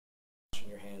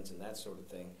friends and that sort of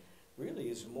thing, really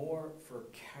is more for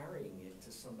carrying it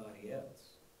to somebody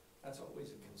else. That's always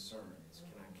a concern, is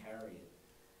can I carry it,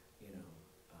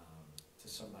 to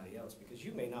somebody else? Because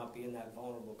you may not be in that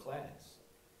vulnerable class.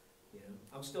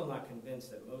 I'm still not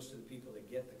convinced that most of the people that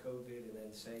get the COVID and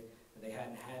then say that they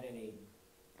hadn't had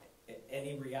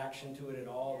any reaction to it at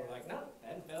all, they're like, no, I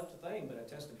hadn't felt a thing, but I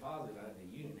tested positive.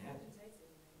 You didn't have it.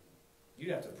 You'd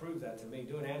have to prove that to me.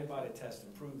 Do an antibody test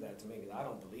and prove that to me, because I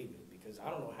don't believe it. Because I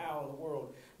don't know how in the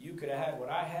world you could have had what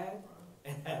I had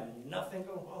and have nothing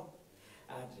go on.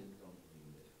 I just don't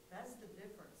believe it. That's the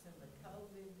difference in the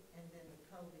COVID and then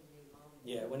the COVID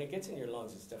pneumonia. Yeah, when it gets in your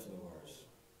lungs, it's definitely worse,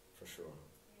 for sure.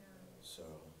 So,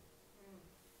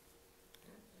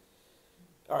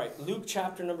 all right, Luke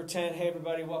chapter number 10. Hey,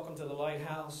 everybody, welcome to the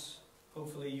Lighthouse.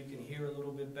 Hopefully you can hear a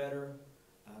little bit better.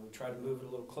 We try to move it a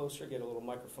little closer, get a little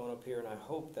microphone up here, and I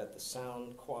hope that the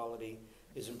sound quality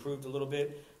is improved a little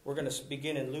bit. We're going to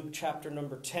begin in Luke chapter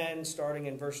number 10, starting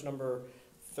in verse number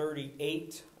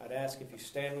 38. I'd ask if you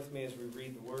stand with me as we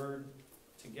read the word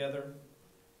together.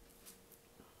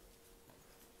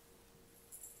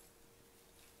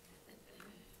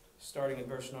 Starting in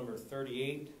verse number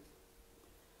 38.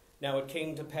 Now it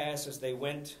came to pass as they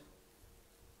went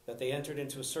that they entered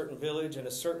into a certain village, and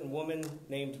a certain woman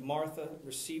named Martha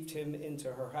received him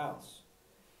into her house.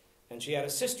 And she had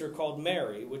a sister called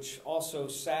Mary, which also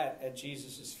sat at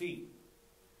Jesus' feet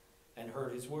and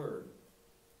heard his word.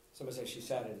 Somebody say she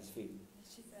sat at his feet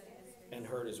and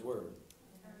heard his word.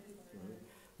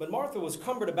 But Martha was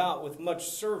cumbered about with much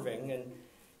serving, and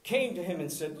came to him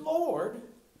and said, Lord,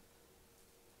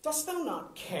 dost thou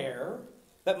not care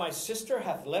that my sister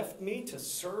hath left me to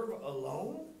serve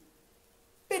alone?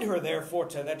 Bid her therefore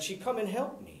that she come and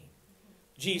help me.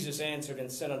 Jesus answered and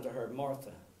said unto her,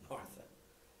 Martha, Martha,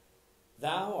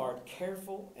 thou art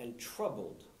careful and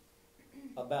troubled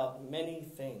about many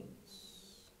things.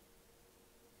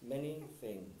 Many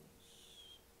things.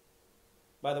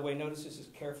 By the way, notice this is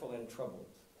careful and troubled.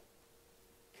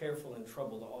 Careful and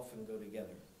troubled often go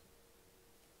together.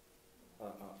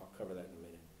 I'll cover that in a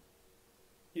minute.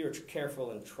 You're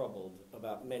careful and troubled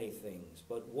about many things,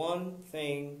 but one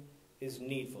thing is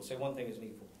needful. Say, one thing is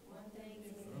needful. One thing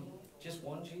is needful. Just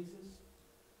one, Jesus?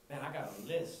 Man, I got a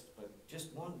list, but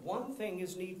just one. One thing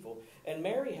is needful. And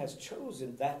Mary has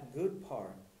chosen that good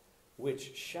part,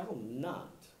 which shall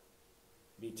not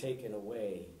be taken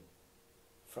away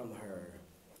from her.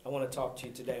 I want to talk to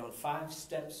you today on 5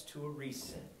 steps to a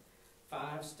reset.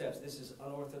 5 steps. This is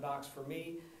unorthodox for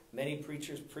me. Many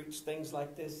preachers preach things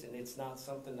like this, and it's not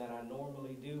something that I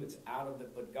normally do. It's out of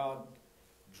it, but God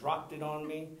dropped it on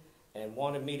me and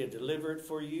wanted me to deliver it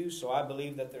for you. So I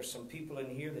believe that there's some people in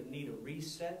here that need a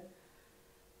reset.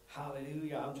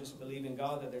 Hallelujah. I'm just believing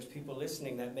God that there's people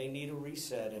listening that may need a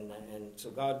reset. And so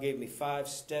God gave me 5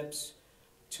 steps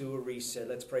to a reset.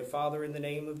 Let's pray. Father, in the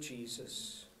name of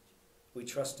Jesus, we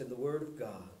trust in the Word of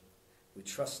God. We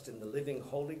trust in the living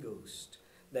Holy Ghost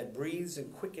that breathes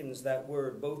and quickens that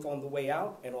word both on the way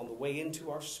out and on the way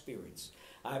into our spirits.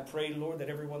 I pray, Lord, that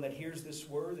everyone that hears this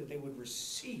word, that they would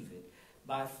receive it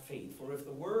by faith. For if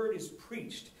the word is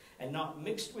preached and not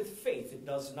mixed with faith, it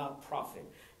does not profit.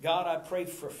 God, I pray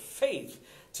for faith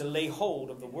to lay hold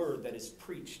of the word that is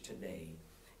preached today.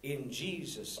 In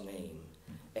Jesus' name,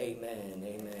 amen,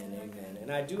 amen, amen.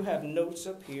 And I do have notes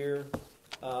up here,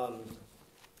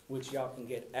 which y'all can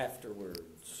get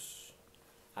afterwards.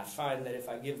 I find that if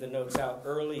I give the notes out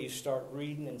early, you start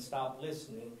reading and stop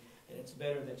listening. And it's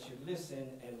better that you listen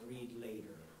and read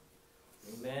later.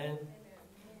 Amen?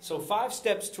 So 5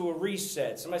 steps to a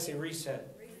reset. Somebody say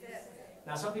reset. Reset.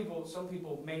 Now some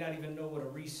people may not even know what a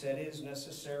reset is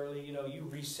necessarily. You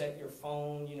reset your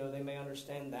phone, they may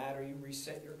understand that, or you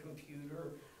reset your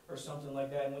computer or something like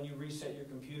that. And when you reset your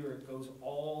computer, it goes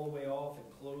all the way off and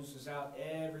closes out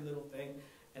every little thing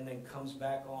and then comes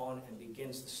back on and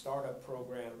begins the startup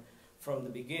program from the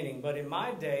beginning. But in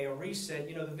my day, a reset,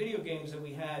 the video games that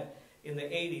we had in the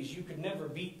 80s, you could never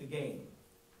beat the game.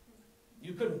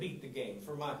 You couldn't beat the game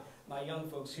for my young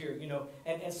folks here,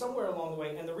 and somewhere along the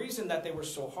way. And the reason that they were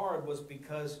so hard was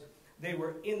because they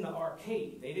were in the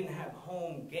arcade. They didn't have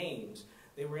home games.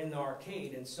 They were in the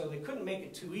arcade, and so they couldn't make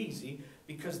it too easy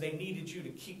because they needed you to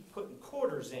keep putting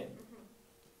quarters in.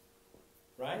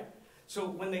 Right? So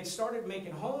when they started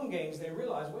making home games, they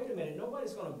realized, wait a minute,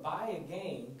 nobody's going to buy a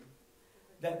game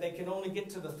that they can only get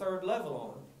to the 3rd level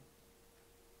on.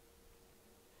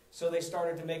 So they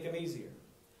started to make them easier.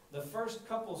 The first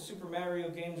couple Super Mario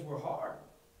games were hard.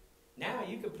 Now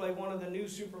you could play one of the new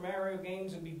Super Mario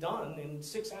games and be done in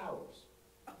 6 hours.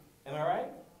 Am I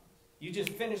right? You just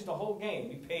finished the whole game.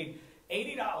 You paid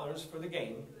 $80 for the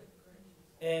game.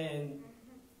 And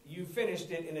you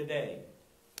finished it in a day.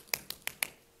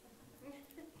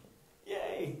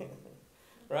 Yay!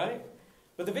 Right?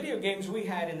 But the video games we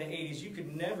had in the 80s, you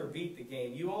could never beat the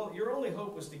game. Your only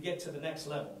hope was to get to the next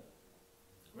level.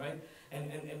 Right?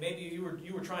 And maybe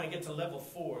you were trying to get to level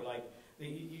 4, like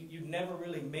you never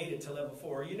really made it to level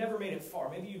 4. Or you never made it far.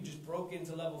 Maybe you just broke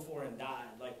into level 4 and died.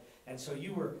 And so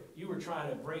you were trying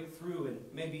to break through and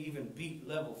maybe even beat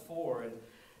level 4.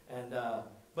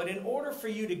 But in order for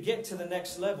you to get to the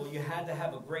next level, you had to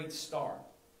have a great start.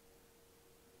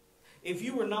 If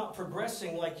you were not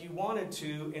progressing like you wanted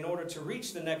to in order to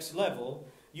reach the next level,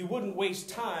 you wouldn't waste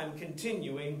time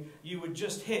continuing. You would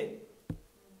just hit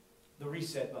the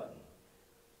reset button.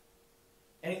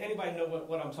 Anybody know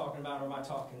what I'm talking about, or am I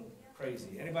talking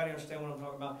crazy? Anybody understand what I'm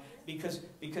talking about?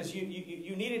 Because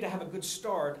you needed to have a good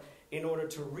start in order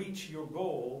to reach your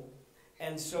goal.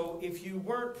 And so if you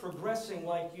weren't progressing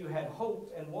like you had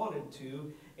hoped and wanted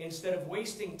to, instead of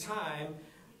wasting time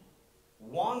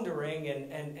wandering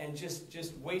and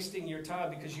just wasting your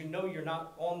time because you know you're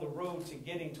not on the road to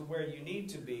getting to where you need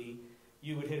to be,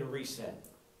 you would hit a reset.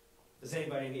 Does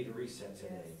anybody need a reset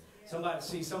today? Yes.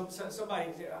 Somebody,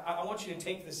 I want you to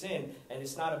take this in, and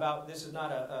this is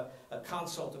not a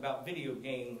consult about video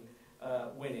game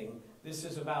winning. This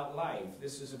is about life.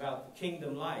 This is about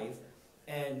kingdom life.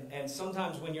 And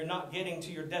sometimes when you're not getting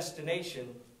to your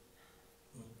destination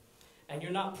and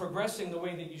you're not progressing the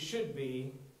way that you should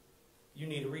be, you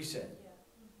need a reset.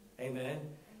 Yeah. Amen.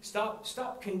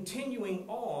 Stop continuing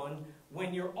on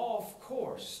when you're off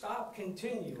course. Stop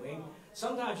continuing.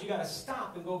 Sometimes you got to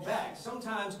stop and go back.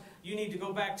 Sometimes you need to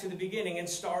go back to the beginning and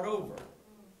start over.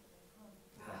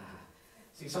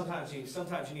 See, sometimes you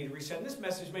need a reset. And this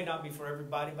message may not be for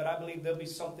everybody, but I believe there'll be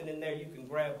something in there you can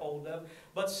grab hold of.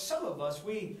 But some of us,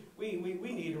 we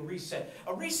need a reset.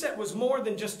 A reset was more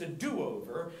than just a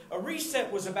do-over. A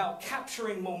reset was about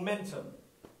capturing momentum.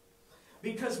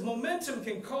 Because momentum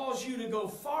can cause you to go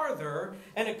farther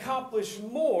and accomplish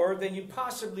more than you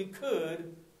possibly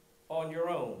could on your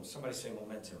own. Somebody say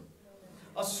momentum.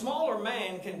 A smaller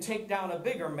man can take down a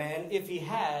bigger man if he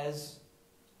has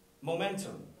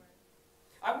momentum.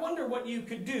 I wonder what you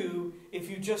could do if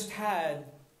you just had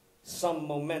some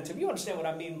momentum. You understand what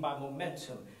I mean by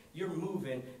momentum? You're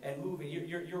moving and moving.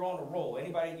 You're on a roll.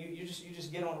 Anybody? You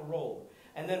just get on a roll.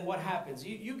 And then what happens?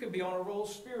 You could be on a roll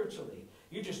spiritually.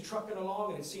 You're just trucking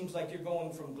along, and it seems like you're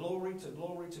going from glory to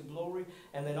glory to glory.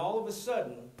 And then all of a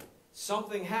sudden,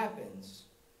 something happens,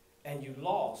 and you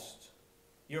lost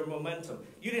your momentum.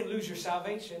 You didn't lose your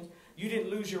salvation. You didn't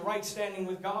lose your right standing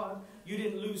with God. You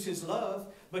didn't lose His love,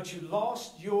 but you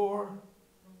lost your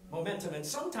momentum. And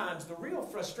sometimes the real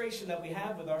frustration that we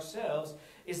have with ourselves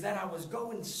is that I was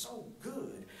going so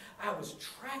good. I was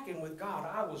tracking with God.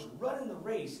 I was running the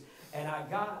race, and I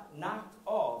got knocked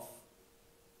off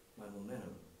my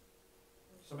momentum.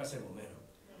 Somebody say momentum.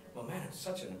 Momentum is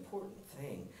such an important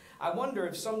thing. I wonder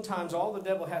if sometimes all the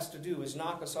devil has to do is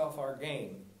knock us off our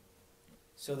game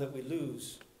so that we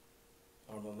lose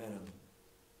our momentum.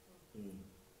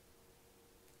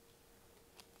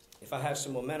 If I have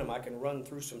some momentum, I can run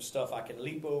through some stuff. I can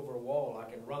leap over a wall.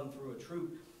 I can run through a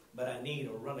troop, but I need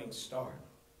a running start.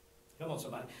 Come on,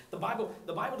 somebody. The Bible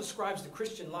describes the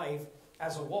Christian life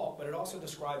as a walk, but it also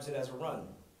describes it as a run,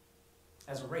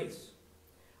 as a race.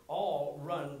 All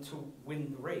run to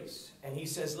win the race. And he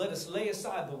says, let us lay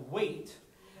aside the weight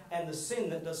and the sin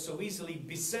that does so easily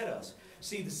beset us.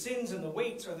 See, the sins and the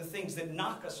weights are the things that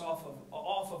knock us off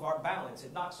of our balance.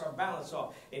 It knocks our balance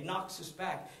off. It knocks us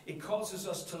back. It causes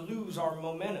us to lose our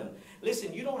momentum.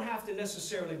 Listen, you don't have to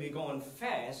necessarily be going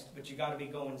fast, but you got to be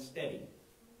going steady.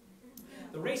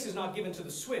 The race is not given to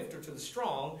the swift or to the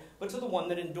strong, but to the one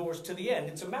that endures to the end.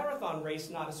 It's a marathon race,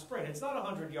 not a sprint. It's not a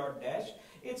 100-yard dash.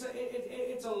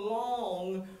 It's a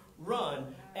long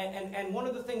run. And one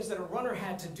of the things that a runner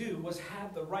had to do was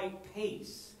have the right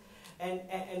pace.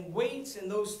 And weights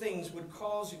and those things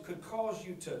could cause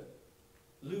you to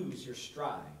lose your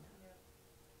stride.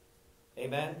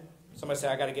 Amen? Somebody say,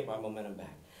 I got to get my momentum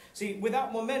back. See,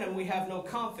 without momentum, we have no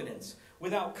confidence.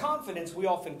 Without confidence, we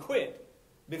often quit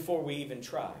before we even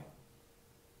try.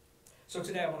 So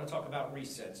today I want to talk about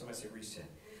reset. Somebody say reset.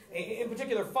 In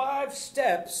particular, 5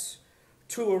 steps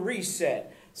to a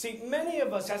reset. See, many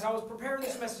of us, as I was preparing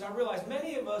this message, I realized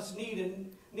many of us need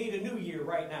a new year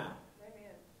right now.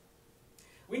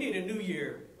 We need a new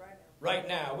year right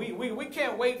now. We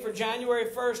can't wait for January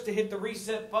 1st to hit the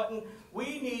reset button.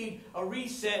 We need a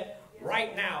reset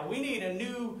right now. We need a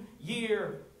new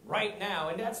year right now.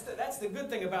 And that's the good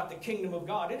thing about the kingdom of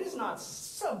God. It is not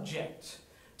subject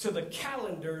to the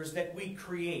calendars that we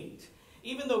create.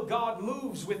 Even though God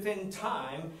moves within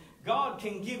time, God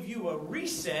can give you a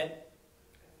reset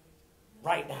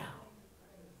right now.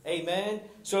 Amen.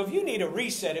 So if you need a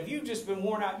reset, if you've just been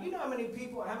worn out, you know how many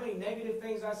people, how many negative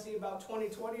things I see about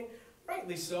 2020?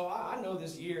 Rightly so. I know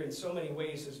this year in so many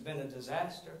ways has been a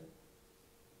disaster.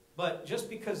 But just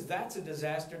because that's a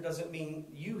disaster doesn't mean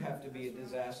you have to be a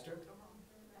disaster.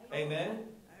 Amen.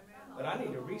 But I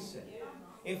need a reset.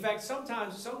 In fact,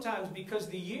 sometimes because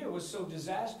the year was so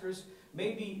disastrous,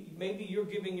 maybe you're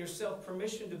giving yourself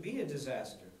permission to be a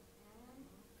disaster.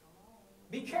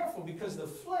 Be careful, because the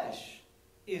flesh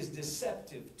is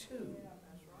deceptive too.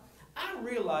 I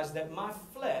realized that my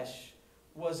flesh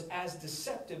was as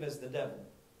deceptive as the devil.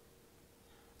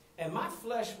 And my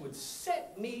flesh would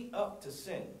set me up to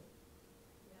sin.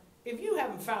 If you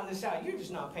haven't found this out, you're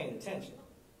just not paying attention.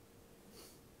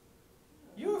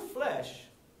 Your flesh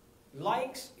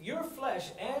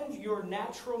and your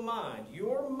natural mind,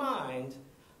 your mind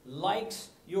likes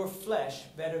your flesh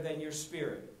better than your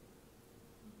spirit.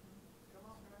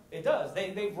 It does.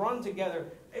 They've run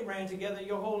together. They ran together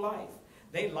your whole life.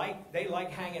 They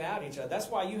like hanging out with each other. That's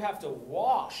why you have to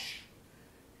wash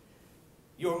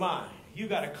your mind. You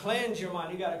got to cleanse your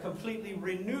mind. You got to completely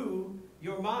renew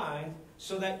your mind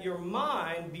so that your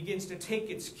mind begins to take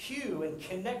its cue and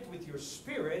connect with your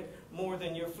spirit more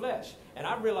than your flesh. And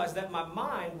I realized that my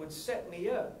mind would set me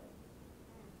up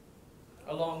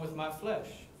along with my flesh.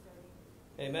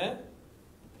 Amen?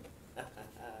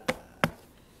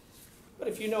 But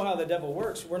if you know how the devil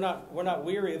works, we're not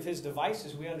weary of his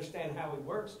devices. We understand how he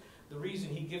works. The reason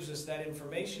he gives us that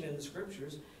information in the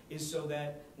scriptures is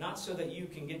not so that you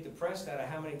can get depressed out of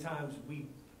how many times we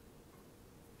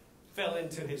fell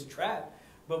into his trap,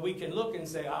 but we can look and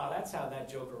say, that's how that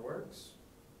joker works.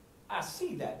 I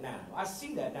see that now.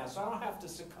 So I don't have to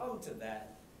succumb to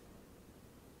that.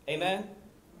 Amen?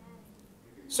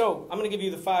 So I'm going to give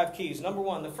you the 5 keys. Number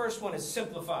 1, the first one is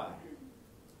simplify.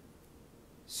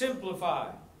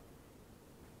 Simplify.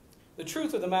 The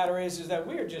truth of the matter is that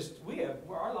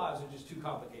our lives are just too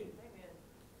complicated.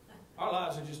 Our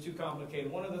lives are just too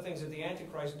complicated. One of the things that the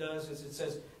Antichrist does is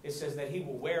it says that he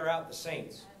will wear out the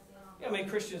saints. You know, many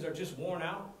Christians are just worn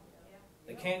out.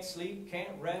 They can't sleep, can't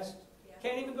rest,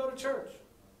 can't even go to church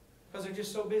because they're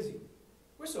just so busy.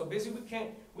 We're so busy we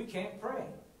can't pray.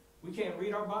 We can't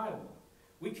read our Bible.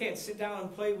 We can't sit down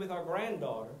and play with our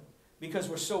granddaughter because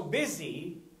we're so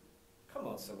busy. Come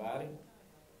on, somebody.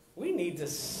 We need to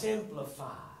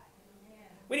simplify.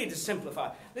 We need to simplify.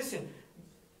 Listen,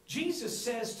 Jesus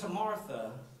says to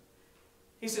Martha,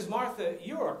 he says, Martha,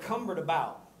 you are cumbered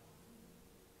about.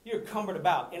 You're cumbered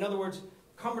about. In other words,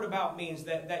 cumbered about means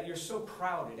that you're so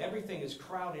crowded. Everything is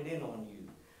crowded in on you.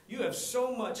 You have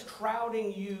so much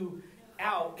crowding you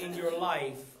out in your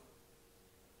life.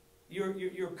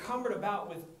 You're cumbered about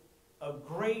with a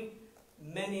great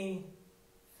many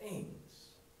things.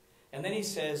 And then he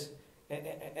says,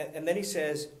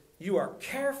 you are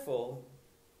careful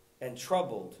and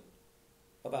troubled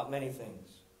about many things.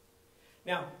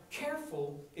 Now,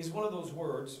 careful is one of those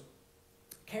words.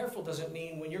 Careful doesn't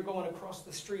mean when you're going across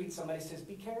the street, somebody says,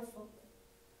 be careful.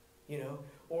 You know,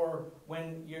 or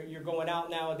when you're going out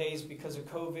nowadays because of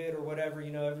COVID or whatever,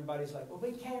 you know, everybody's like, well,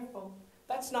 be careful.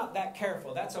 That's not that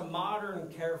careful. That's a modern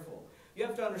careful. You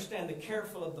have to understand the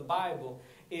careful of the Bible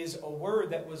is a word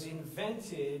that was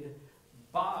invented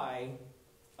by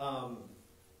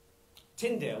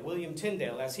Tyndale, William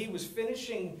Tyndale, as he was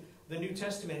finishing the New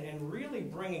Testament and really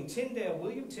bringing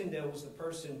William Tyndale was the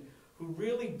person who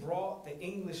really brought the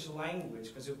English language,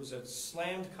 because it was a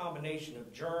slammed combination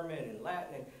of German and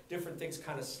Latin and different things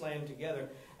kind of slammed together,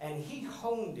 and he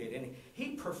honed it and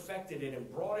he perfected it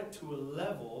and brought it to a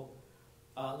level.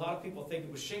 A lot of people think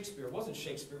it was Shakespeare. It wasn't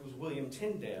Shakespeare, it was William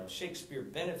Tyndale. Shakespeare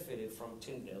benefited from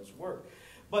Tyndale's work.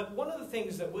 But one of the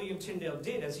things that William Tyndale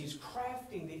did as he's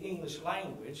crafting the English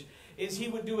language is he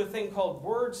would do a thing called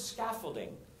word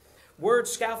scaffolding. Word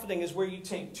scaffolding is where you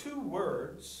take 2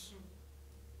 words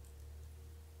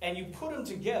and you put them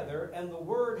together and the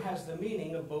word has the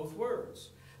meaning of both words.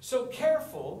 So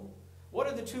careful, what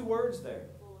are the 2 words there?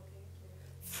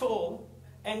 Full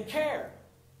and care.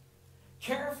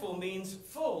 Careful means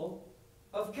full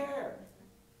of care.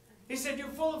 He said, you're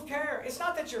full of care. It's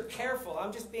not that you're careful.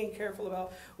 I'm just being careful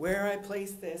about where I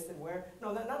place this and where.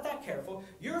 No, not that careful.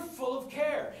 You're full of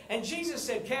care. And Jesus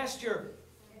said, cast your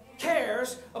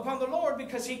cares upon the Lord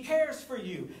because he cares for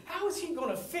you. How is he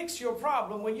going to fix your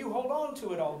problem when you hold on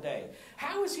to it all day?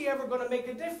 How is he ever going to make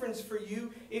a difference for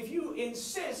you if you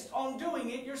insist on doing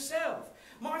it yourself?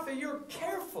 Martha, you're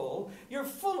careful. You're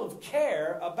full of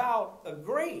care about a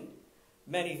great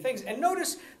many things. And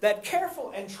notice that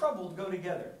careful and troubled go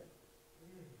together.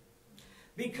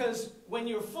 Because when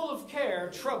you're full of care,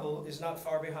 trouble is not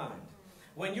far behind.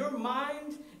 When your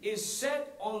mind is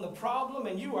set on the problem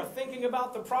and you are thinking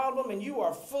about the problem and you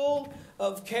are full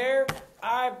of care,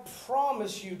 I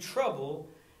promise you trouble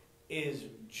is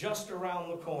just around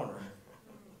the corner.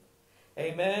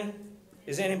 Amen?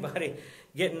 Is anybody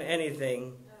getting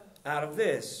anything out of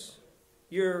this?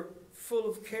 You're full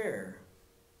of care.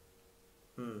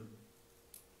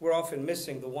 We're often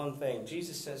missing the one thing.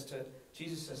 Jesus says to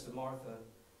Martha,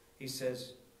 he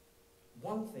says,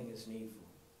 one thing is needful.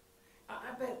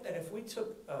 I bet that if we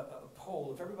took a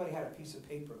poll, if everybody had a piece of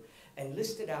paper and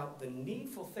listed out the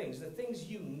needful things, the things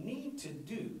you need to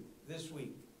do this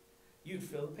week, you'd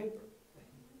fill the paper.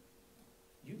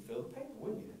 You'd fill the paper,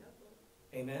 wouldn't you?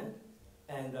 Amen?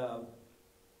 And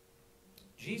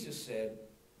Jesus said,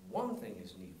 one thing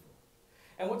is needful.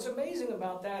 And what's amazing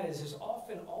about that is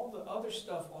often all the other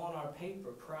stuff on our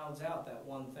paper crowds out that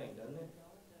one thing, doesn't it?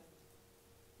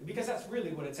 Because that's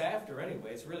really what it's after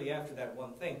anyway. It's really after that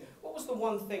one thing. What was the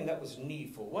one thing that was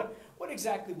needful? What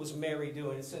exactly was Mary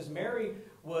doing? It says Mary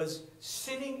was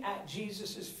sitting at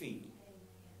Jesus' feet,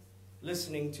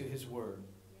 listening to his word.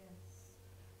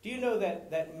 Do you know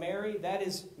that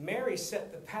Mary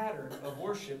set the pattern of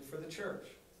worship for the church?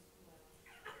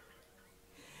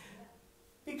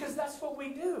 Because that's what we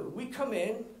do. We come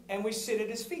in and we sit at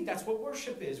his feet. That's what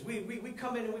worship is. We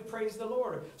come in and we praise the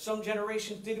Lord. Some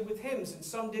generations did it with hymns, and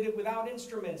some did it without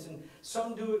instruments, and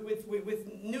some do it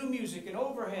with new music and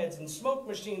overheads and smoke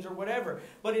machines or whatever.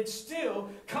 But it's still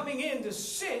coming in to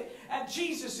sit at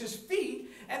Jesus'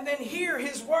 feet and then hear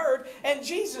his word. And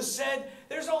Jesus said,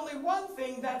 there's only one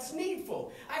thing that's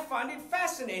needful. I find it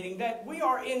fascinating that we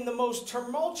are in the most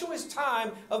tumultuous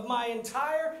time of my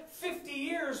entire 50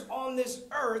 years on this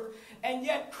earth, and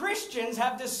yet Christians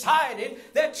have decided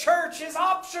that church is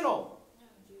optional.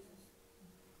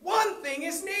 One thing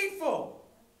is needful.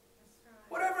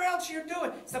 Whatever else you're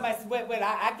doing. Somebody says, well,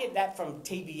 I get that from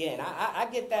TBN. I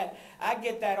get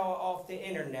that off the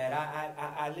internet.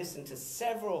 I listen to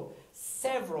several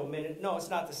minutes. No, it's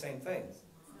not the same thing.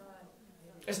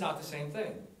 It's not the same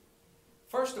thing.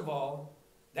 First of all,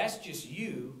 that's just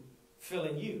you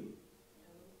filling you.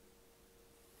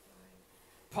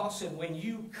 Paul said, when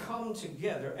you come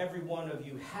together, every one of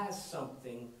you has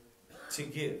something to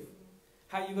give.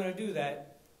 How are you going to do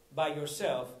that? By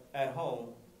yourself at home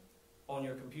on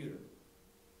your computer.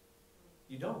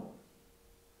 You don't.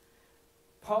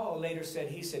 Paul later said,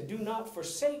 he said, do not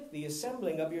forsake the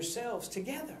assembling of yourselves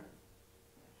together.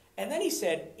 And then he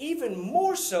said, even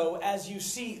more so as you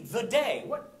see the day.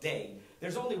 What day?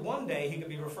 There's only one day he could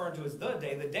be referring to as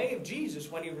the day of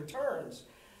Jesus when he returns.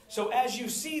 So as you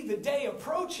see the day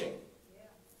approaching,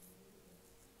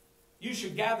 you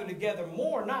should gather together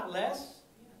more, not less.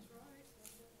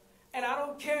 And I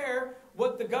don't care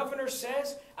what the governor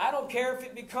says. I don't care if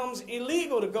it becomes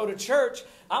illegal to go to church.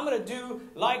 I'm going to do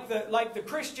like the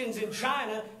Christians in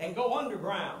China and go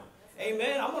underground.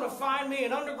 Amen. I'm going to find me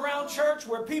an underground church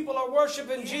where people are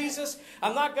worshiping Jesus.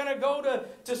 I'm not going to go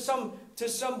to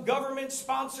some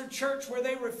government-sponsored church where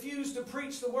they refuse to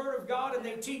preach the Word of God and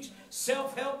they teach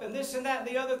self-help and this and that and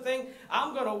the other thing.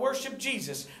 I'm going to worship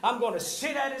Jesus. I'm going to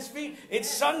sit at his feet.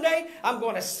 It's Sunday. I'm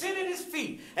going to sit at his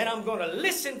feet and I'm going to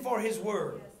listen for his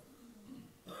Word.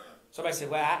 Somebody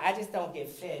said, well, I just don't get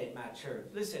fed at my church.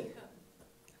 Listen,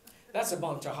 that's a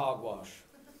bunch of hogwash.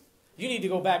 You need to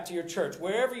go back to your church.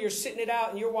 Wherever you're sitting it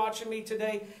out and you're watching me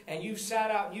today and you've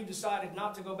sat out and you've decided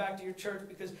not to go back to your church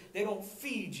because they don't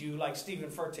feed you like Stephen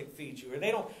Furtick feeds you, or they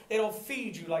don't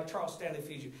feed you like Charles Stanley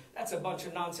feeds you. That's a bunch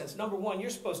of nonsense. Number one, you're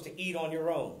supposed to eat on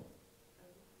your own.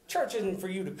 Church isn't for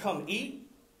you to come eat.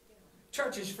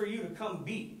 Church is for you to come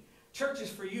be. Church is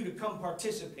for you to come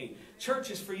participate.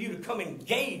 Church is for you to come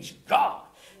engage God.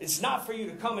 It's not for you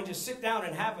to come and just sit down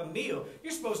and have a meal.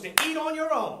 You're supposed to eat on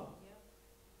your own.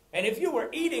 And if you were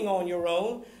eating on your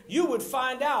own, you would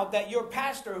find out that your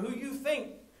pastor, who you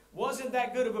think wasn't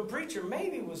that good of a preacher,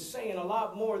 maybe was saying a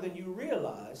lot more than you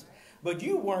realized, but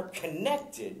you weren't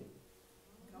connected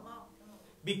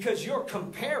because you're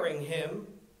comparing him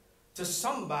to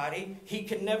somebody he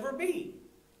can never be.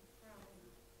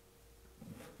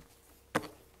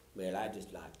 Well, I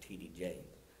just like T.D. Jakes.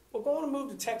 Well, go on and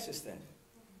move to Texas then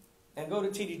and go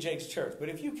to T.D. Jakes' church. But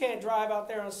if you can't drive out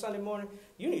there on Sunday morning,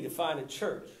 you need to find a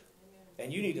church.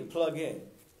 And you need to plug in.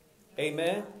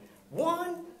 Amen?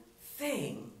 One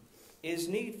thing is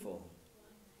needful.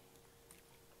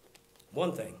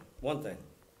 One thing. One thing.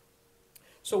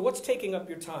 So what's taking up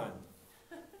your time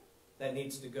that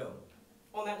needs to go?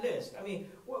 On that list. I mean,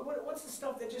 what's the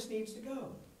stuff that just needs to go?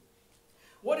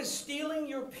 What is stealing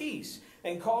your peace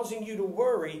and causing you to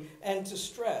worry and to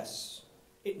stress?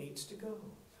 it needs to go.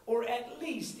 Or at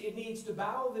least it needs to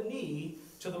bow the knee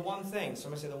to the one thing.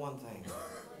 Somebody say the one thing.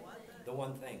 The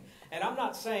one thing. And I'm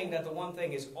not saying that the one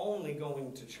thing is only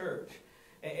going to church.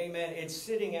 Amen. It's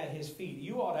sitting at his feet.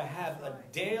 You ought to have a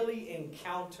daily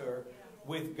encounter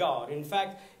with God. In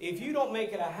fact, if you don't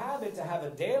make it a habit to have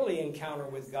a daily encounter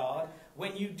with God,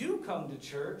 when you do come to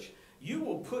church, you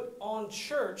will put on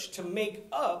church to make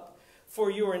up for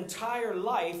your entire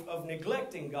life of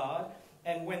neglecting God.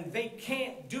 And when they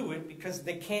can't do it, because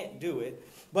they can't do it,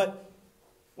 but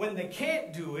when they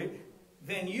can't do it,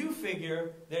 then you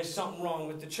figure there's something wrong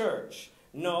with the church.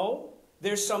 No,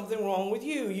 there's something wrong with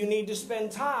you. You need to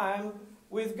spend time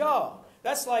with God.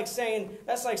 That's like saying,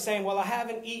 well, I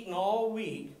haven't eaten all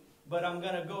week, but I'm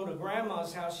going to go to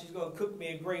grandma's house. She's going to cook me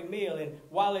a great meal. And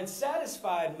while it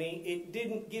satisfied me, it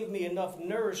didn't give me enough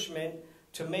nourishment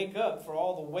to make up for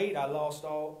all the weight I lost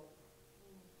all.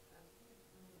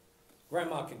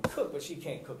 Grandma can cook, but she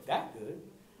can't cook that good.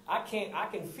 I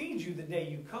can feed you the day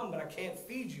you come, but I can't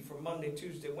feed you for Monday,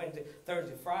 Tuesday, Wednesday,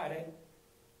 Thursday, Friday.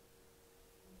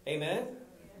 Amen?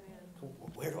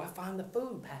 Where do I find the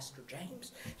food, Pastor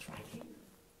James? It's right here.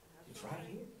 It's right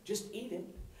here. Just eat it.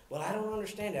 Well, I don't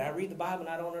understand it. I read the Bible and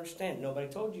I don't understand it. Nobody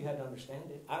told you how to understand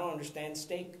it. I don't understand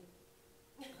steak.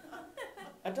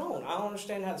 I don't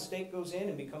understand how the steak goes in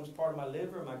and becomes part of my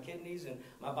liver and my kidneys, and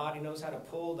my body knows how to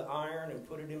pull the iron and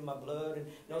put it in my blood and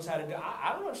knows how to do.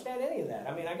 I don't understand any of that.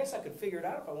 I mean, I guess I could figure it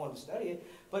out if I wanted to study it,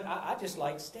 but I just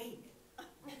like steak.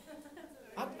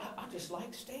 I just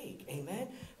like steak. Amen.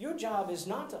 Your job is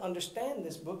not to understand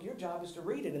this book. Your job is to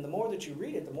read it. And the more that you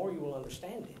read it, the more you will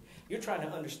understand it. You're trying to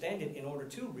understand it in order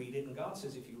to read it. And God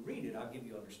says, if you read it, I'll give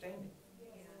you understanding.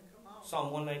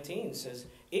 Psalm 119 says,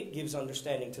 it gives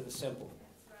understanding to the simple.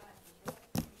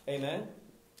 Amen.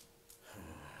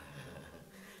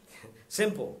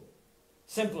 Simple.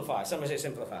 Simplify. Somebody say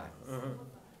simplify.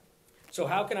 So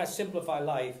how can I simplify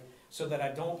life so that I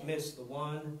don't miss the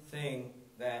one thing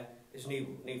that is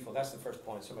needful? That's the first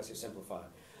point. Somebody say simplify.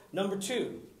 Number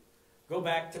 2, go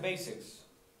back to basics.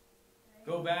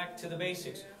 Go back to the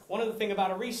basics. One of the things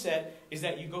about a reset is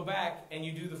that you go back and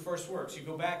you do the first works. You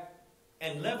go back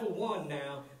and level 1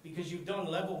 now, because you've done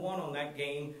level 1 on that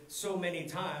game so many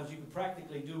times, you can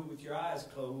practically do it with your eyes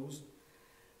closed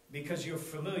because you're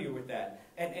familiar with that.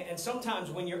 And sometimes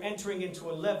when you're entering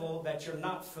into a level that you're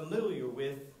not familiar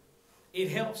with, it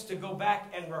helps to go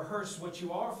back and rehearse what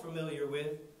you are familiar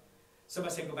with.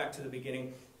 Somebody say go back to the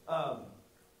beginning.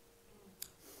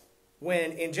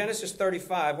 When in Genesis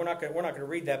 35, we're not going to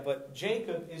read that, but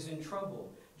Jacob is in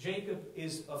trouble. Jacob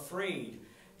is afraid.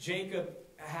 Jacob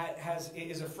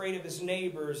is afraid of his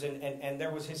neighbors, and there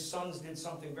was his sons did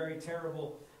something very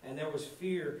terrible, and there was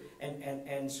fear.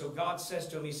 And so God says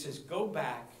to him, he says, go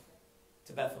back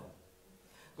to Bethel.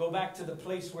 Go back to the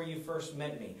place where you first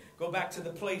met me. Go back to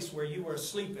the place where you were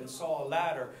asleep and saw a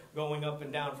ladder going up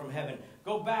and down from heaven.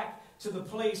 Go back to the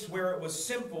place where it was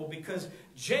simple, because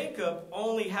Jacob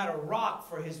only had a rock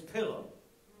for his pillow.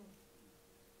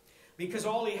 Because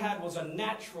all he had was a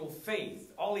natural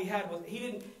faith. All he had was,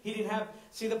 he didn't have,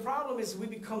 see, the problem is we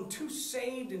become too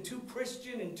saved and too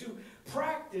Christian and too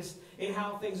practiced in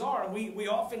how things are. And we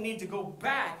often need to go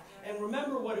back and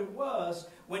remember what it was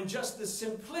when just the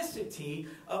simplicity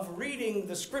of reading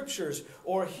the scriptures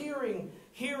or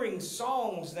hearing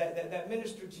songs that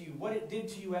ministered to you, what it did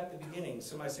to you at the beginning.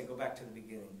 Somebody say, go back to the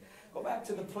beginning. Go back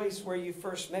to the place where you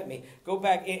first met me. Go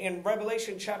back. In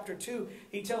Revelation chapter 2,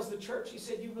 he tells the church, he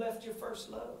said, you've left your first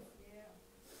love. Yeah.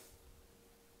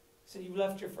 He said, you've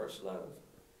left your first love.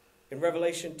 In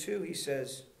Revelation 2, he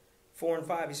says, 4 and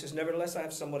 5, he says, nevertheless, I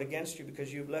have somewhat against you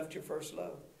because you've left your first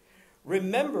love.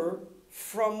 Remember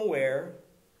from where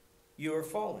you are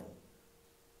fallen.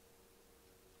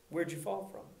 Where'd you fall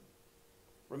from?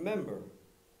 Remember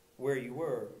where you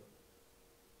were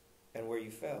and where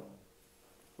you fell.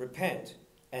 Repent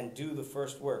and do the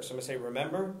first work. Somebody say,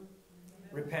 remember,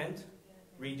 repent,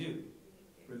 redo.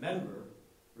 Remember,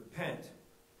 repent,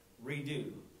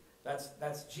 redo.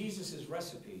 That's Jesus'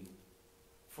 recipe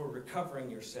for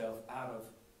recovering yourself out of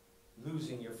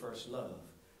losing your first love.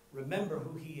 Remember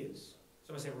who he is.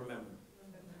 Somebody say, remember.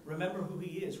 Remember who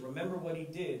he is. Remember what he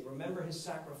did. Remember his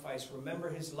sacrifice. Remember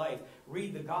his life.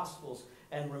 Read the Gospels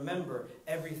and remember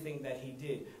everything that he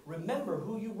did. Remember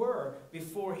who you were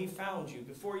before he found you,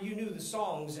 before you knew the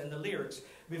songs and the lyrics,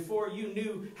 before you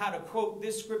knew how to quote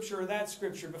this scripture or that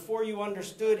scripture, before you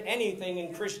understood anything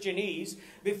in Christianese,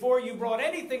 before you brought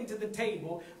anything to the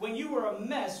table. When you were a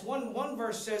mess, one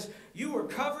verse says, you were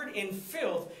covered in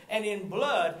filth and in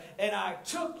blood, and I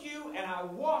took you and I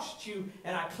washed you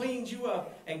and I cleaned you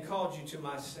up and called you to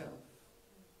myself.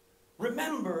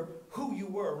 Remember who you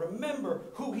were. Remember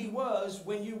who he was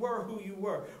when you were who you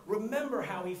were. Remember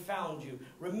how he found you.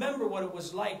 Remember what it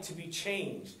was like to be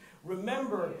changed.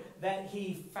 Remember that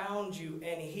he found you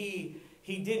and he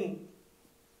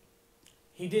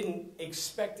didn't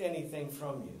expect anything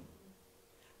from you.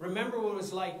 Remember what it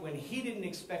was like when he didn't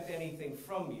expect anything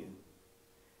from you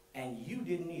and you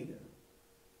didn't either.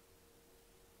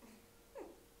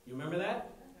 You remember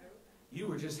that? You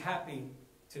were just happy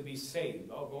to be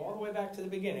saved. I'll go all the way back to the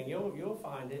beginning. You'll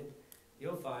find it.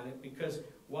 You'll find it. Because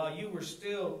while you were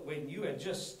still, when you had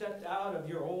just stepped out of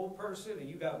your old person and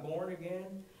you got born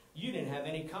again, you didn't have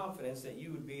any confidence that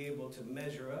you would be able to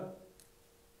measure up.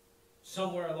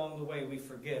 Somewhere along the way we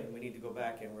forget and we need to go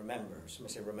back and remember.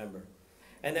 Somebody say remember.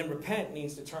 And then repent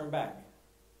means to turn back.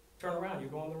 Turn around. You're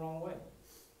going the wrong way.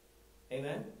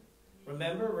 Amen?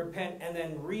 Remember, repent, and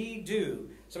then redo.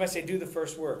 Somebody say do the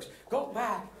first works. Go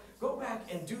back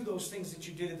and do those things that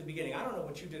you did at the beginning. I don't know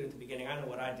what you did at the beginning. I know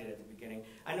what I did at the beginning.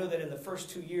 I know that in the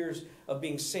first 2 years of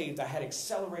being saved, I had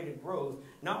accelerated growth,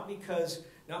 not because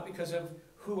of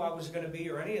who I was going to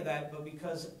be or any of that, but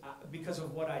because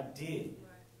of what I did.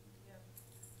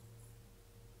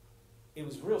 It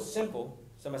was real simple.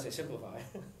 Somebody say simplify.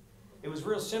 It was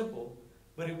real simple,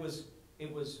 but it was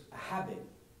a habit.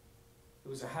 It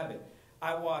was a habit.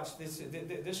 I watched this.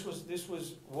 This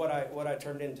was what I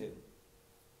turned into.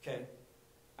 Okay,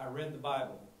 I read the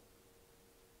Bible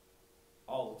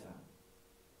all the time,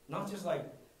 not just like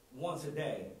once a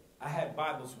day. I had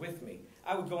Bibles with me.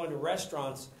 I would go into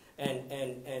restaurants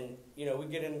and you know, we'd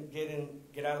get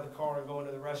out of the car and go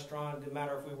into the restaurant. It didn't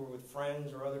matter if we were with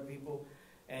friends or other people,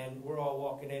 and we're all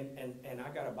walking in, and I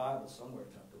got a Bible somewhere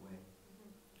tucked away.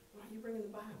 Why are you bringing the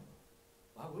Bible?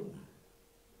 Why wouldn't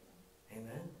I?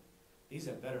 Amen. These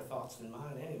are better thoughts than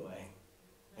mine anyway.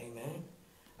 Amen.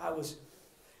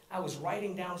 I was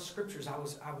writing down scriptures. I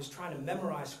was trying to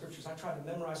memorize scriptures. I tried to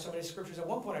memorize so many scriptures. At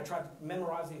one point, I tried to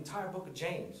memorize the entire book of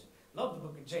James. Love the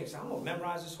book of James. I'm going to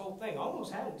memorize this whole thing. I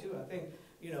almost had it too, I think.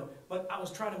 You know, but I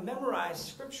was trying to memorize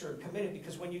scripture and commit it,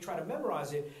 because when you try to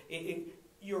memorize it,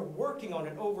 you're working on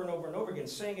it over and over and over again,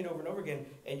 saying it over and over again,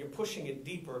 and you're pushing it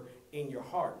deeper in your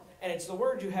heart. And it's the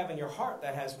word you have in your heart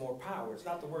that has more power. It's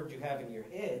not the word you have in your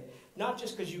head. Not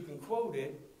just because you can quote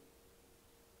it.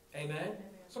 Amen?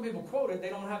 Some people quote it, they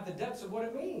don't have the depths of what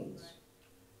it means.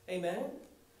 Amen?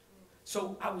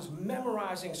 So I was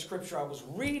memorizing scripture. I was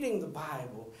reading the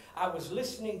Bible. I was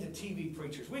listening to TV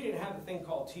preachers. We didn't have a thing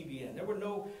called TBN. There were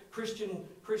no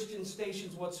Christian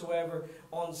stations whatsoever.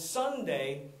 On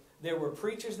Sunday, there were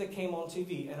preachers that came on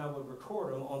TV, and I would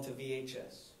record them onto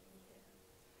VHS.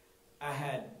 I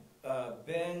had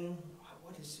Ben,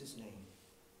 what is his name?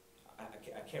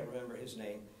 I can't remember his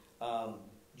name.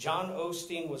 John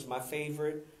Osteen was my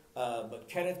favorite, but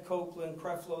Kenneth Copeland,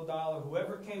 Creflo Dollar,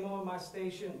 whoever came on my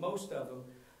station, most of them,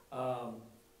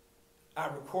 I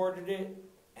recorded it,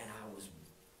 and I was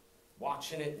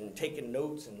watching it and taking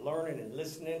notes and learning and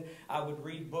listening. I would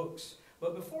read books.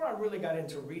 But before I really got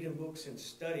into reading books and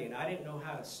studying, I didn't know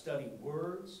how to study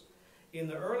words. In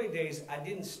the early days, I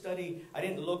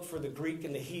didn't look for the Greek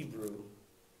and the Hebrew.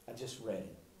 I just read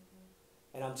it.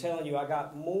 And I'm telling you, I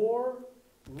got more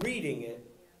reading it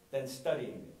than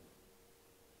studying it.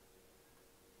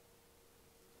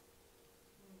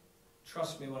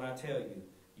 Trust me when I tell you,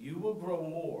 you will grow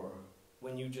more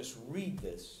when you just read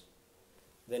this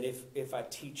than if I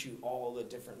teach you all the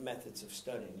different methods of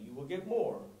studying. You will get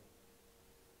more.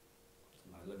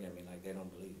 Somebody look at me like they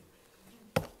don't believe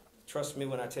it. Trust me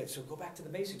when I tell you. So go back to the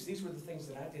basics. These were the things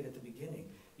that I did at the beginning.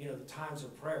 You know, the times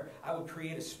of prayer. I would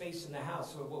create a space in the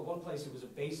house. So at one place it was a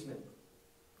basement.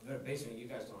 You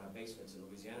guys don't have basements in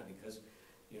Louisiana because,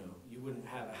 you know, you wouldn't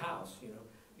have a house, you know,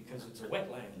 because it's a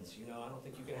wetlands. You know, I don't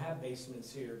think you can have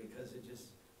basements here because it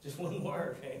just wouldn't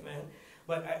work, amen.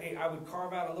 But I would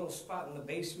carve out a little spot in the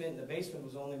basement, and the basement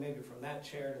was only maybe from that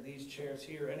chair to these chairs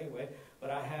here anyway.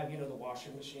 But I had, you know, the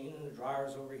washing machine and the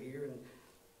dryers over here and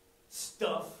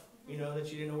stuff, you know,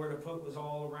 that you didn't know where to put was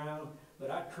all around. But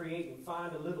I'd create and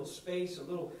find a little space, a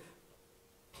little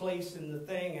place in the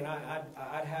thing, and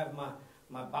I'd have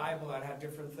my Bible, I'd have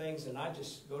different things, and I'd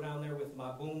just go down there with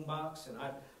my boom box, and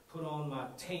I'd put on my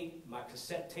tape, my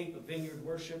cassette tape of Vineyard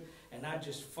Worship, and I'd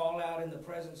just fall out in the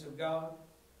presence of God.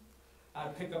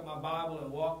 I'd pick up my Bible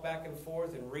and walk back and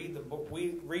forth and read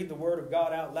the Word of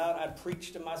God out loud. I'd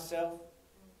preach to myself.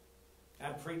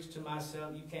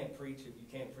 You can't preach if you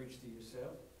can't preach to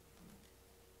yourself.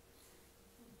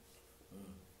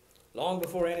 Long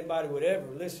before anybody would ever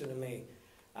listen to me,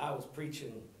 I was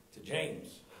preaching to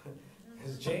James.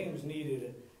 Because James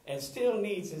needed and still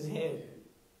needs his head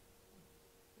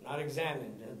not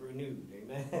examined and renewed.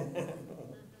 Amen.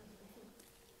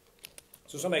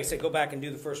 So somebody say, go back and do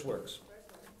the first works.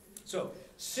 So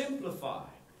simplify.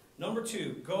 Number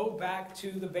 2, go back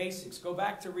to the basics. Go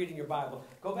back to reading your Bible.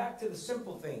 Go back to the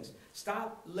simple things.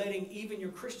 Stop letting even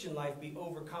your Christian life be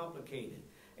overcomplicated.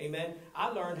 Amen. I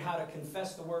learned how to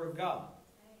confess the Word of God.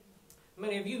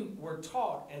 Many of you were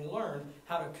taught and learned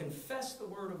how to confess the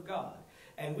Word of God.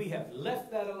 And we have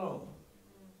left that alone.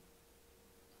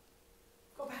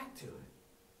 Go back to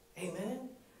it. Amen.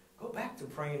 Go back to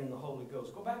praying in the Holy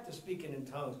Ghost. Go back to speaking in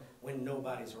tongues when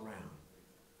nobody's around.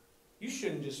 You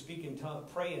shouldn't just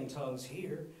pray in tongues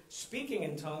here. Speaking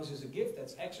in tongues is a gift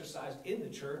that's exercised in the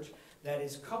church that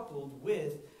is coupled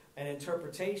with an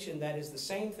interpretation that is the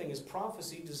same thing as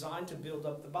prophecy designed to build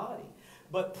up the body.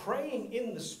 But praying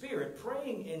in the Spirit,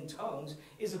 praying in tongues,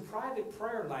 is a private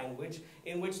prayer language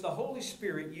in which the Holy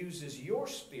Spirit uses your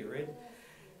spirit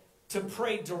to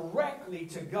pray directly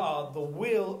to God, the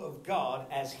will of God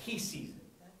as He sees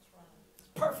it. It's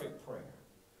perfect prayer.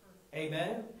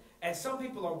 Amen? And some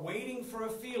people are waiting for a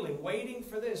feeling, waiting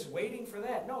for this, waiting for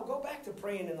that. No, go back to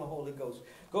praying in the Holy Ghost.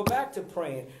 Go back to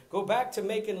praying. Go back to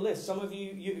making lists. Some of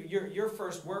you, your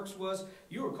first works was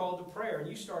you were called to prayer and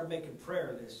you started making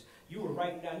prayer lists. You were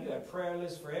writing down, you had prayer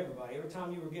lists for everybody. Every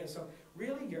time you were getting something,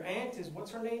 really? Your aunt is,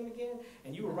 what's her name again?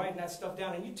 And you were writing that stuff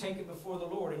down and you take it before the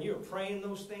Lord and you're praying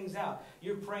those things out.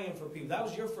 You're praying for people. That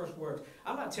was your first works.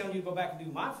 I'm not telling you to go back and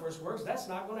do my first works. That's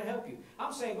not going to help you.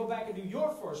 I'm saying go back and do your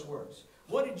first works.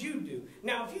 What did you do?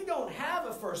 Now, if you don't have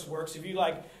a first works, if you're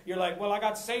like, well, I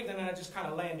got saved and I just kind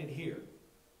of landed here.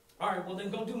 All right, well, then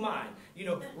go do mine.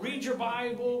 Read your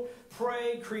Bible,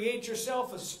 pray, create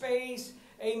yourself a space.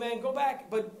 Amen. Go back,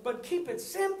 but keep it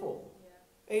simple.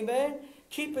 Yeah. Amen.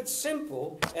 Keep it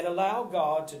simple and allow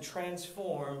God to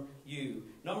transform you.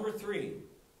 Number 3.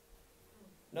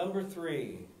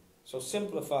 So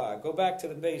simplify. Go back to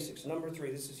the basics. Number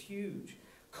 3. This is huge.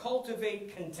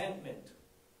 Cultivate contentment.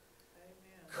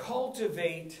 Amen.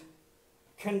 Cultivate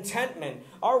contentment.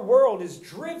 Our world is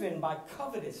driven by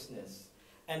covetousness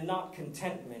and not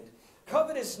contentment.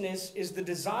 Covetousness is the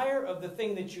desire of the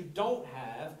thing that you don't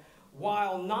have,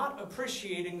 while not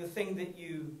appreciating the thing that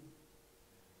you...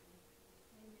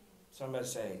 Somebody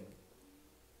say,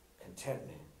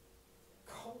 contentment.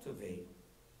 Cultivate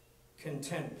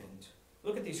contentment.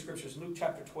 Look at these scriptures. Luke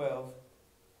chapter 12,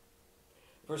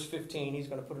 verse 15. He's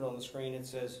going to put it on the screen. It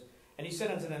says, and he said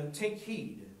unto them, take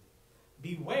heed,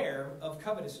 beware of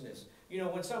covetousness.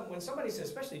 When somebody says,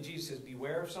 especially Jesus says,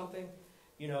 beware of something,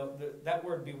 that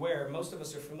word beware, most of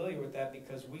us are familiar with that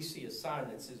because we see a sign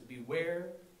that says,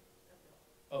 beware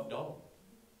of dull,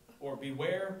 or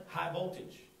beware high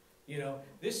voltage.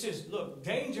 This is, look,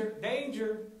 danger,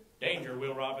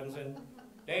 Will Robinson,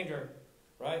 danger,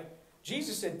 right?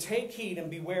 Jesus said, take heed and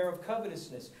beware of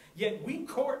covetousness. Yet we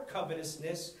court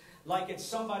covetousness like it's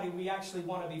somebody we actually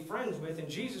want to be friends with, and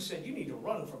Jesus said, you need to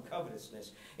run from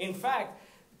covetousness. In fact,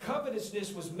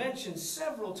 covetousness was mentioned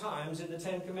several times in the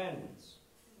 10 Commandments.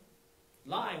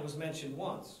 Lying was mentioned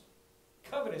once.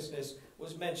 Covetousness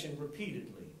was mentioned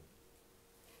repeatedly.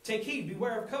 Take heed,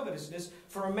 beware of covetousness,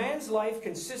 for a man's life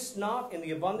consists not in the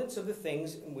abundance of the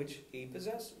things in which he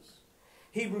possesses.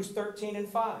 Hebrews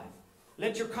 13:5.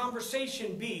 Let your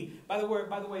conversation be, by the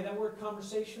way, that word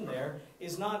conversation there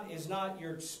is not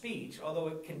your speech, although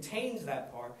it contains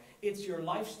that part. It's your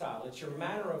lifestyle, it's your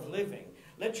manner of living.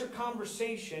 Let your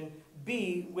conversation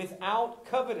be without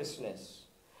covetousness,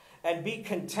 and be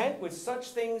content with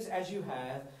such things as you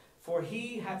have, for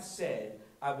he hath said,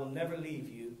 I will never leave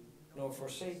you nor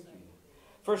forsake you.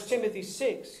 1 Timothy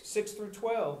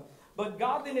 6:6-12. But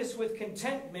godliness with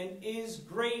contentment is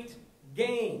great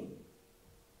gain.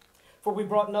 For we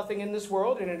brought nothing in this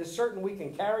world, and it is certain we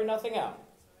can carry nothing out.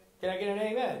 Can I get an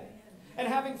amen? And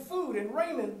having food and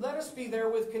raiment, let us be there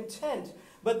with content.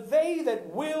 But they that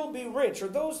will be rich, or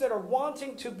those that are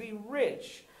wanting to be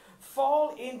rich,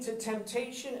 fall into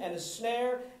temptation and a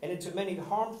snare, and into many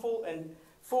harmful and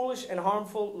foolish and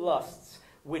harmful lusts,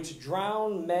 which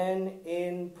drown men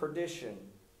in perdition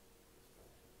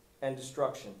and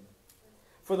destruction.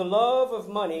 For the love of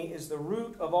money is the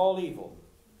root of all evil.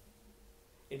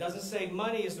 It doesn't say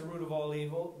money is the root of all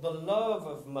evil. The love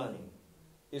of money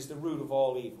is the root of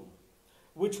all evil.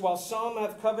 Which while some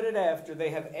have coveted after,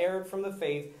 they have erred from the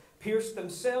faith, pierced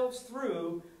themselves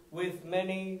through with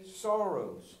many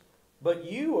sorrows. But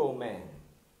you, O man,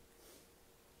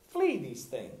 flee these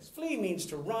things. Flee means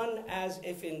to run as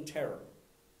if in terror.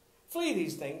 Flee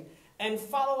these things and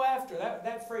follow after.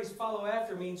 That phrase follow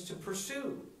after means to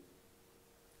pursue.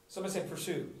 Somebody say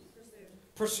pursue.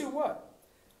 Pursue what?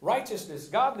 Righteousness,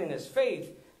 godliness,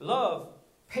 faith, love,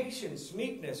 patience,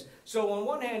 meekness. So on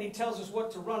one hand, he tells us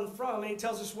what to run from, and he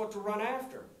tells us what to run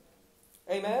after.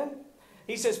 Amen?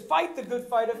 He says, fight the good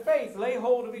fight of faith. Lay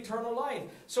hold of eternal life.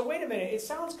 So wait a minute. It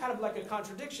sounds kind of like a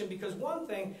contradiction because one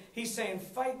thing, he's saying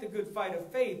fight the good fight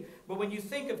of faith. But when you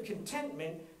think of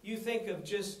contentment, you think of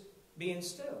just being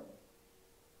still.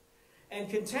 And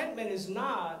contentment is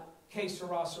not, que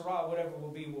sera, sera, whatever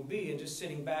will be, and just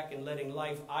sitting back and letting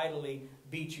life idly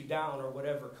beat you down or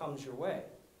whatever comes your way.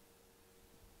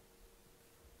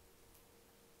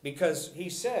 Because he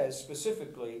says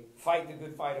specifically, fight the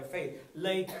good fight of faith.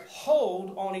 Lay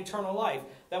hold on eternal life.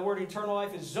 That word eternal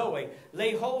life is Zoe.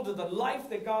 Lay hold of the life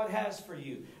that God has for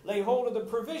you. Lay hold of the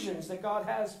provisions that God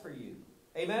has for you.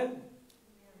 Amen?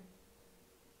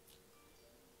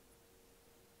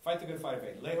 Fight the good fight of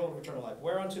faith. Lay hold of eternal life.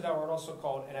 Whereunto thou art also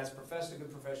called, and hast professed a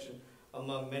good profession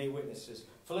among many witnesses.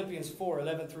 Philippians 4,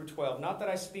 11 through 12. Not that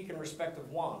I speak in respect of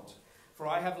want, for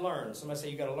I have learned. Somebody say,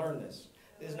 you got to learn this.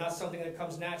 It is not something that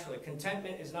comes naturally.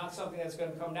 Contentment is not something that's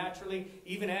going to come naturally,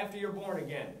 even after you're born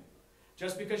again.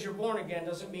 Just because you're born again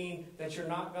doesn't mean that you're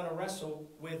not going to wrestle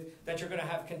with, that you're going to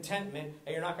have contentment,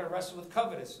 and you're not going to wrestle with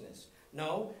covetousness.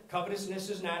 No,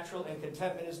 covetousness is natural, and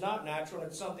contentment is not natural,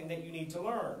 and it's something that you need to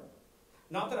learn.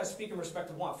 Not that I speak in respect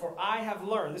of want, for I have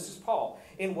learned, this is Paul,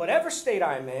 in whatever state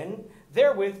I'm in,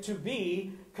 therewith to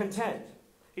be content.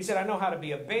 He said, I know how to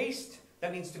be abased,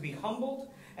 that means to be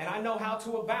humbled, and I know how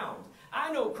to abound. I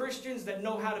know Christians that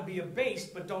know how to be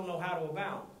abased but don't know how to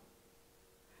abound.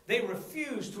 They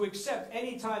refuse to accept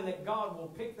any time that God will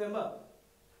pick them up.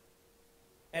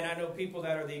 And I know people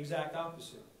that are the exact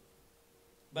opposite.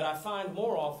 But I find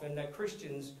more often that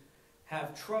Christians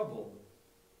have trouble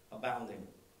abounding.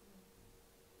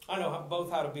 I know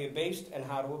both how to be abased and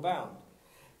how to abound.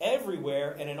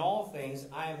 Everywhere and in all things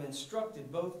I am instructed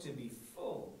both to be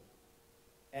full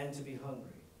and to be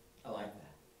hungry. I like that.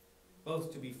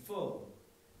 Both to be full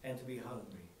and to be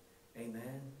hungry.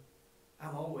 Amen?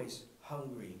 I'm always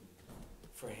hungry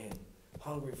for him.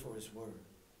 Hungry for his word.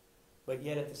 But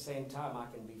yet at the same time, I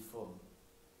can be full.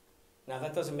 Now,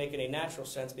 that doesn't make any natural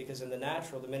sense because in the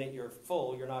natural, the minute you're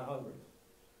full, you're not hungry.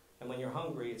 And when you're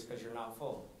hungry, it's because you're not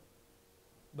full.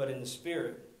 But in the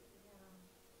spirit,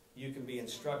 you can be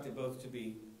instructed both to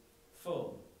be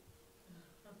full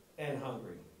and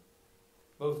hungry.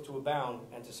 Both to abound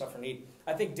and to suffer need.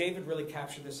 I think David really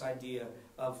captured this idea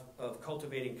of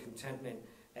cultivating contentment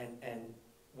and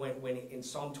when in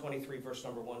Psalm 23 verse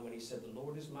number 1 when he said, the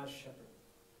Lord is my shepherd,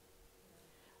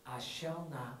 I shall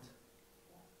not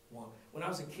want. When I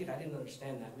was a kid, I didn't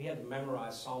understand that. We had to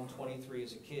memorize Psalm 23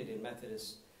 as a kid in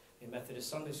Methodist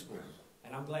Sunday school.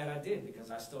 And I'm glad I did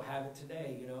because I still have it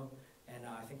today, you know. And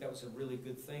I think that was a really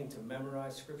good thing to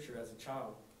memorize Scripture as a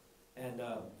child.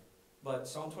 But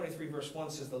Psalm 23 verse 1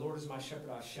 says, the Lord is my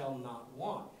shepherd, I shall not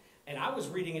want. And I was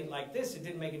reading it like this. It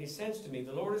didn't make any sense to me.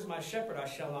 The Lord is my shepherd, I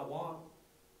shall not want.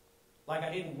 Like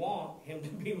I didn't want him to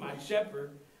be my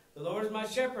shepherd. The Lord is my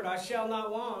shepherd, I shall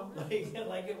not want.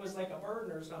 Like it was like a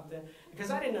burden or something.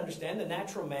 Because I didn't understand. The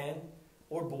natural man,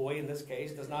 or boy in this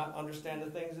case, does not understand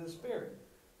the things of the Spirit.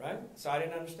 Right? So I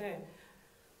didn't understand.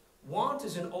 Want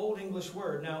is an old English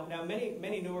word. Now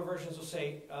many newer versions will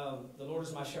say, the Lord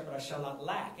is my shepherd, I shall not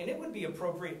lack. And it would be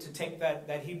appropriate to take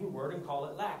that Hebrew word and call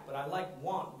it lack. But I like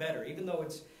want better, even though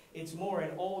it's more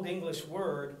an old English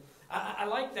word. I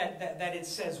like that it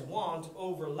says want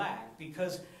over lack.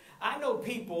 Because I know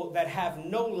people that have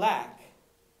no lack,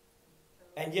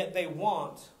 and yet they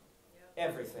want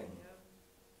everything.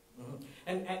 Mm-hmm.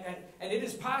 And it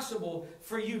is possible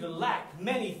for you to lack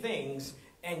many things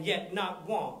and yet not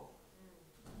want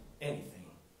anything.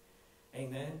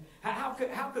 Amen. How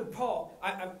could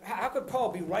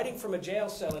Paul be writing from a jail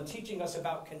cell and teaching us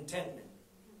about contentment?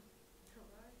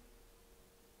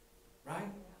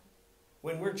 Right?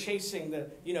 When we're chasing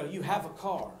you have a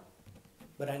car,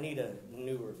 but I need a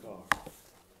newer car.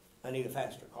 I need a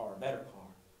faster car, a better car,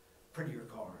 prettier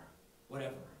car,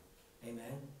 whatever.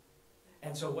 Amen.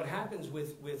 And so what happens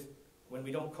with when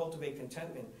we don't cultivate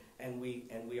contentment and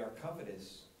we are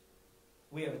covetous,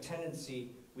 we have a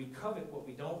tendency, we covet what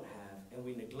we don't have and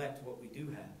we neglect what we do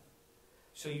have.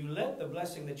 So you let the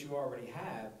blessing that you already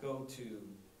have go to,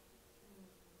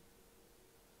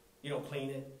 you don't clean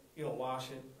it, you don't wash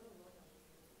it,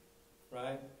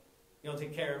 right? You don't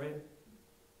take care of it,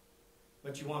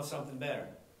 but you want something better.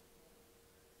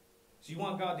 So you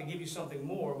want God to give you something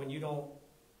more when you don't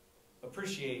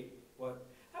appreciate what.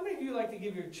 How many of you like to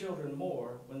give your children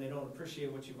more when they don't appreciate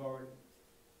what you've already?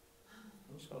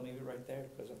 I'm just going to leave it right there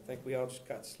because I think we all just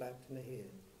got slapped in the head.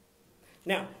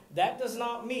 Now, that does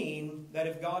not mean that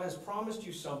if God has promised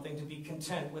you something to be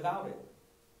content without it.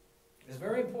 It's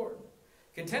very important.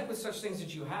 Content with such things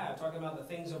that you have, talking about the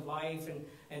things of life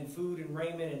and food and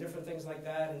raiment and different things like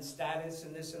that, and status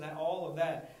and this and that, all of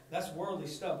that. That's worldly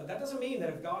stuff. But that doesn't mean that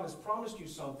if God has promised you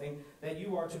something, that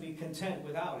you are to be content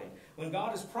without it. When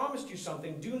God has promised you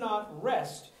something, do not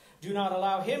rest. Do not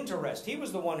allow him to rest. He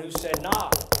was the one who said,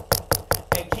 knock.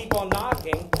 And keep on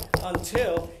knocking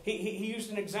until he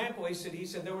used an example. He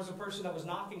said there was a person that was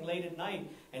knocking late at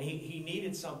night, and he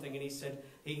needed something, and he said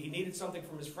he needed something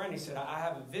from his friend. He said, I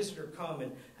have a visitor come,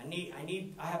 and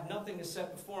I have nothing to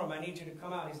set before him. I need you to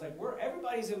come out. He's like,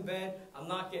 everybody's in bed. I'm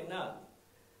not getting up.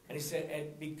 And he said,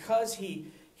 and because he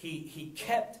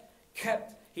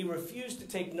refused to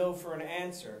take no for an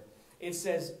answer, it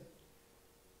says,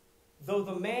 though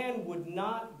the man would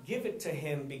not give it to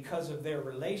him because of their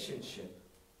relationship,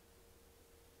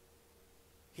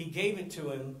 he gave it to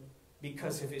him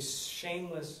because of his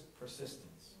shameless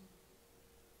persistence.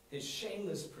 His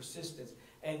shameless persistence.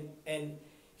 And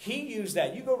he used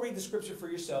that. You go read the scripture for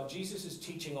yourself. Jesus is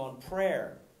teaching on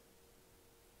prayer.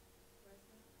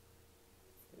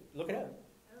 Look it up.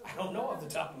 I don't know off the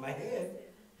top of my head.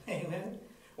 Amen.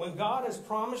 When God has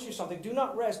promised you something, do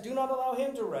not rest. Do not allow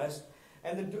him to rest.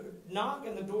 And knock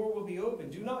and the door will be open.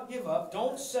 Do not give up.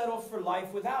 Don't settle for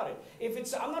life without it.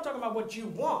 I'm not talking about what you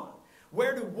want.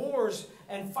 Where do wars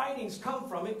and fightings come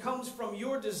from? It comes from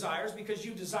your desires because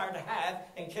you desire to have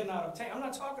and cannot obtain. I'm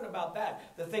not talking about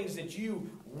that, the things that you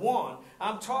want.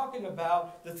 I'm talking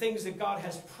about the things that God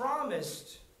has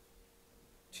promised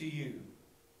to you.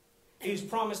 He's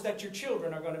promised that your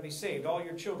children are going to be saved. All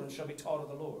your children shall be taught of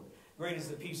the Lord. Great is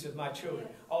the peace of my children,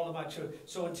 all of my children.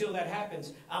 So until that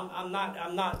happens, I'm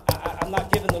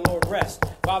not giving the Lord rest.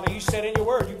 Father, you said in your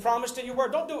word, you promised in your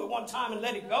word. Don't do it one time and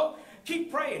let it go.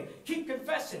 Keep praying. Keep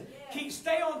confessing.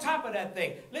 Stay on top of that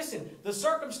thing. Listen, the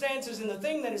circumstances and the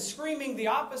thing that is screaming the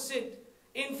opposite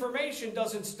information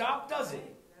doesn't stop, does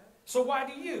it? So why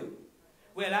do you?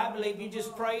 Well, I believe you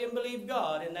just pray and believe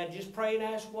God, and then just pray and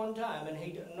ask one time. And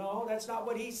no, that's not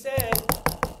what he said.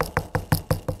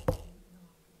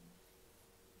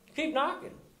 Keep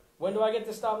knocking. When do I get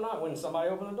to stop knocking? When somebody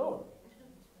opens the door.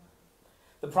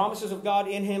 The promises of God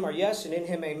in him are yes, and in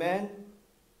him amen.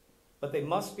 But they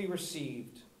must be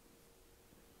received.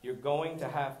 You're going to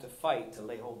have to fight to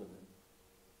lay hold of them.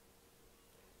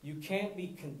 You can't be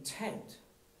content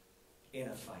in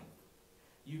a fight.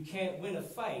 You can't win a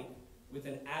fight with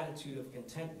an attitude of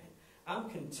contentment. I'm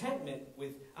content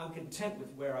with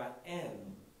where I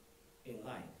am in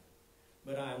life.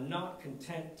 But I am not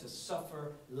content to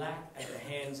suffer lack at the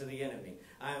hands of the enemy.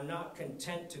 I am not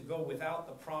content to go without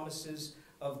the promises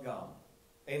of God.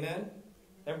 Amen?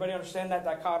 Everybody understand that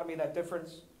dichotomy, that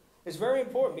difference? It's very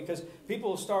important because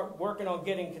people will start working on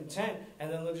getting content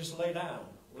and then they'll just lay down.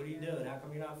 What are you doing? How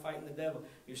come you're not fighting the devil?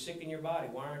 You're sick in your body.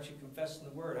 Why aren't you confessing the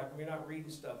word? How come you're not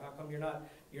reading stuff? How come you're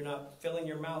not filling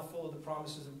your mouth full of the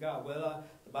promises of God? Well,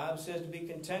 the Bible says to be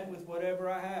content with whatever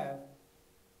I have.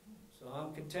 So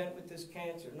I'm content with this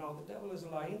cancer. No, the devil is a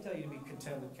lie. He didn't tell you to be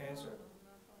content with cancer.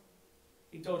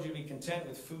 He told you to be content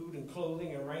with food and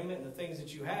clothing and raiment and the things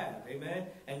that you have. Amen?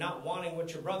 And not wanting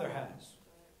what your brother has.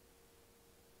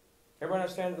 Everyone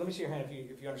understand? Let me see your hand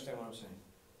if you understand what I'm saying.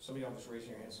 Some of y'all just raise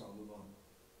your hand so I'll move on.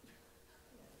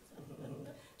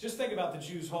 Just think about the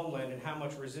Jews' homeland and how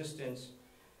much resistance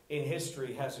in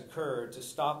history has occurred to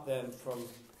stop them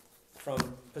from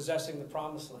possessing the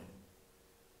promised land.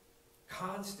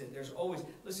 Constant. There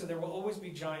will always be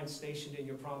giants stationed in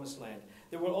your promised land.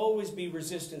 There will always be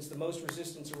resistance, the most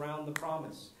resistance around the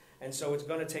promise. And so it's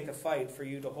going to take a fight for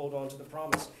you to hold on to the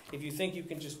promise. If you think you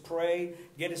can just pray,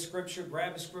 get a scripture,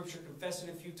 grab a scripture, confess it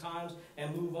a few times,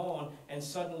 and move on, and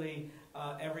suddenly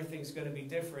everything's going to be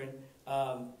different,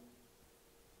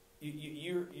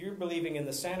 you're believing in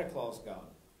the Santa Claus God.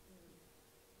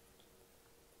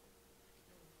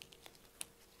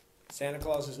 Santa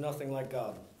Claus is nothing like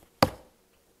God.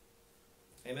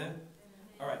 Amen?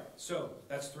 All right, so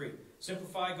that's 3.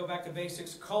 Simplify, go back to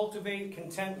basics. Cultivate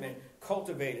contentment.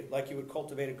 Cultivate it like you would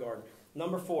cultivate a garden.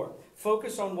 Number 4,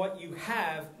 focus on what you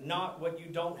have, not what you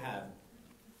don't have.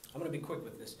 I'm going to be quick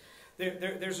with this.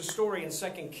 There's a story in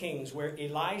 2 Kings where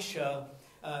Elisha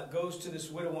goes to this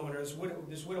widow woman, or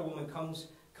this widow woman comes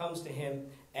to him,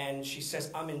 and she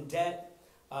says, I'm in debt.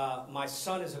 My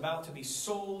son is about to be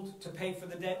sold to pay for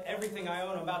the debt. Everything I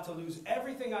own, I'm about to lose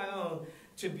everything I own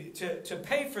to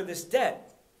pay for this debt.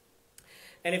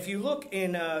 And if you look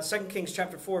in 2 Kings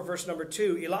chapter 4, verse number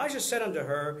 2, Elijah said unto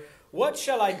her, what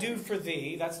shall I do for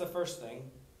thee? That's the first thing.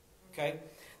 Okay.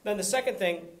 Then the second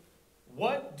thing,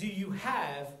 what do you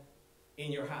have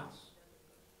in your house?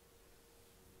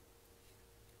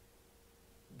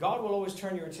 God will always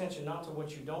turn your attention not to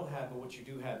what you don't have, but what you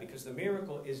do have. Because the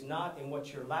miracle is not in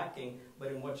what you're lacking, but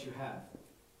in what you have.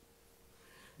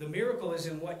 The miracle is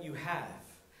in what you have.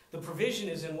 The provision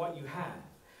is in what you have.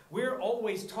 We're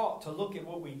always taught to look at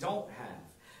what we don't have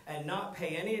and not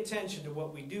pay any attention to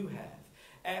what we do have.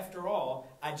 After all,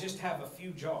 I just have a few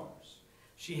jars.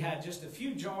 She had just a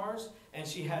few jars, and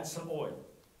she had some oil.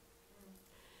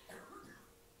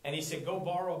 And he said, go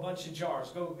borrow a bunch of jars.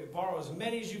 Go borrow as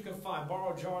many as you can find.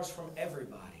 Borrow jars from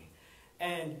everybody.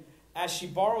 And as she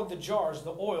borrowed the jars,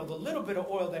 the oil, the little bit of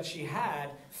oil that she had,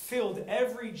 filled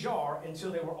every jar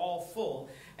until they were all full.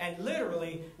 And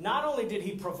literally, not only did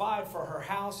he provide for her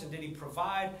house and did he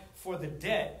provide for the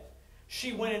debt,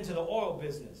 she went into the oil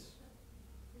business.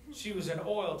 She was an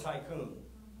oil tycoon.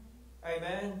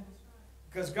 Amen?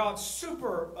 Because God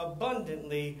super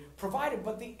abundantly provided,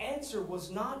 but the answer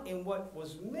was not in what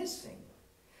was missing.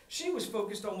 She was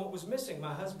focused on what was missing.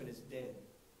 My husband is dead.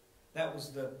 That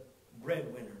was the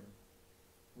breadwinner.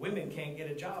 Women can't get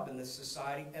a job in this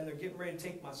society, and they're getting ready to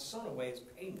take my son away as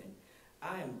payment.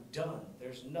 I am done.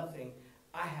 There's nothing.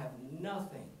 I have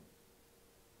nothing.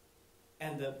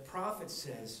 And the prophet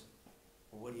says,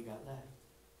 well, what do you got left?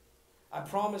 I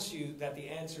promise you that the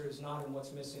answer is not in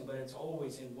what's missing, but it's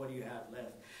always in what do you have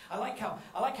left. I like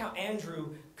how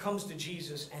Andrew comes to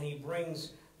Jesus and he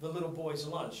brings the little boy's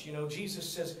lunch. You know, Jesus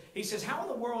says, he says, how in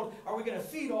the world are we going to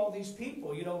feed all these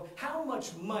people? You know, how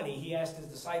much money, he asked his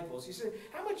disciples. He said,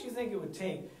 how much do you think it would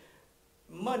take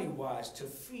money-wise to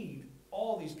feed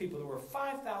all these people? There were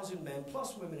 5,000 men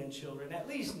plus women and children, at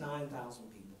least 9,000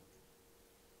 people.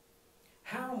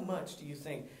 How much do you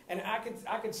think? And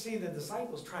I could see the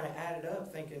disciples trying to add it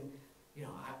up, thinking, you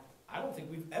know, I don't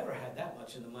think we've ever had that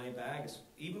much in the money bag,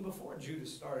 even before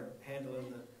Judas started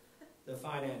handling the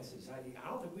finances. I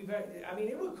don't think we've ever, I mean,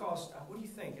 it would cost, what do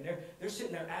you think? And they're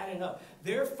sitting there adding up.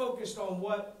 They're focused on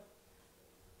what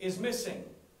is missing.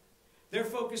 They're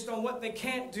focused on what they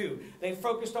can't do. They're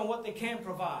focused on what they can't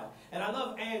provide. And I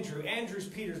love Andrew. Andrew's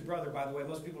Peter's brother, by the way.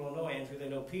 Most people don't know Andrew. They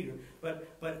know Peter.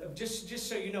 But just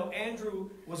so you know, Andrew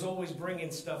was always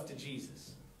bringing stuff to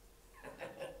Jesus.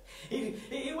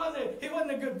 he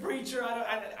wasn't a good preacher.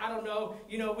 I don't know.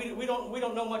 You know, we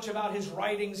don't know much about his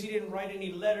writings. He didn't write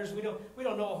any letters. We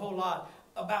don't know a whole lot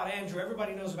about Andrew.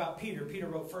 Everybody knows about Peter. Peter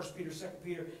wrote 1 Peter, 2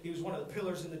 Peter. He was one of the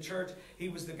pillars in the church. He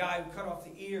was the guy who cut off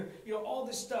the ear. You know, all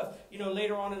this stuff. You know,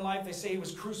 later on in life, they say he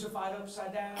was crucified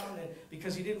upside down and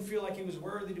because he didn't feel like he was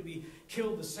worthy to be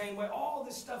killed the same way. All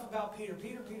this stuff about Peter.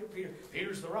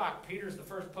 Peter's the rock. Peter's the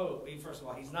first pope. First of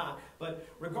all, he's not. But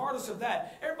regardless of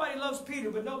that, everybody loves Peter,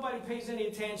 but nobody pays any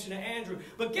attention to Andrew.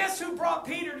 But guess who brought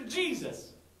Peter to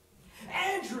Jesus?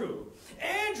 Andrew.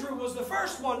 Andrew was the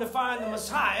first one to find the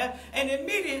Messiah, and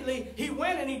immediately he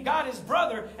went and he got his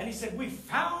brother, and he said, we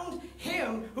found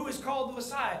him who is called the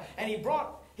Messiah. And he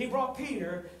brought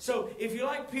Peter. So if you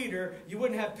like Peter, you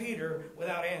wouldn't have Peter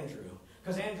without Andrew,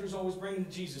 because Andrew's always bringing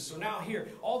to Jesus. So now here,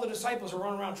 all the disciples are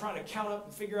running around trying to count up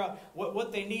and figure out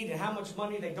what they need and how much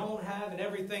money they don't have and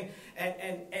everything.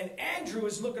 And Andrew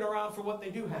is looking around for what they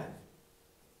do have.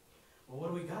 Well, what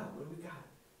do we got? What do we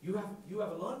got? You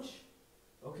have a lunch?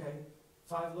 Okay,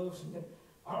 5 loaves.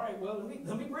 All right, well,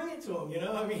 let me bring it to him, you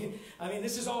know. I mean,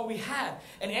 this is all we had.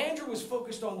 And Andrew was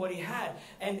focused on what he had.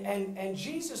 And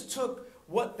Jesus took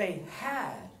what they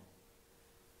had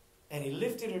and he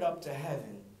lifted it up to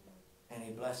heaven and he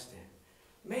blessed it.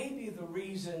 Maybe the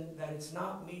reason that it's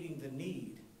not meeting the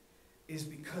need is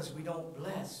because we don't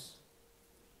bless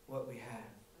what we have.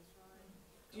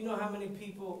 Do you know how many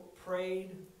people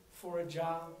prayed for a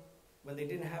job when they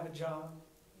didn't have a job?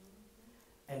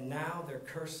 And now they're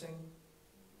cursing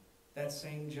that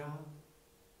same job?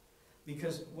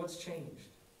 Because what's changed?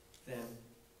 Them.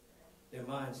 Their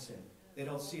mindset. They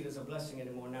don't see it as a blessing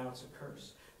anymore. Now it's a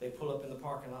curse. They pull up in the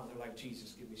parking lot and they're like,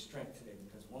 Jesus, give me strength today.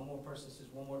 Because one more person says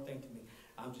one more thing to me,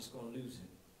 I'm just going to lose it.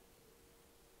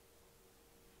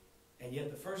 And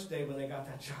yet the first day when they got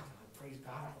that job, they're like, praise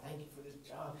God, I thank you for this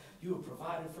job. You have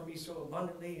provided for me so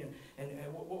abundantly.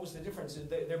 And what was the difference?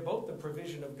 They're both the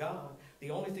provision of God. The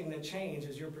only thing that changed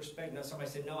is your perspective. Now somebody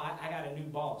said, no, I got a new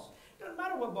boss. It doesn't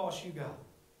matter what boss you got.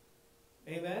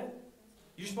 Amen?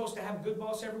 You're supposed to have a good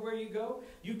boss everywhere you go.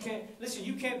 You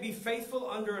can't be faithful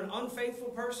under an unfaithful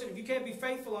person. If you can't be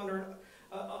faithful under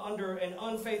an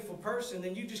unfaithful person,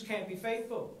 then you just can't be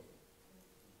faithful.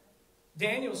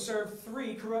 Daniel served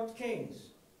 3 corrupt kings.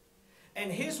 And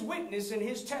his witness and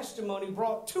his testimony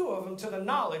brought 2 of them to the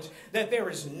knowledge that there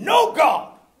is no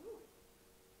God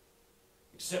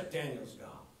except Daniel's God.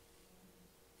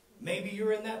 Maybe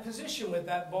you're in that position with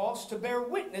that boss to bear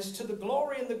witness to the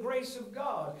glory and the grace of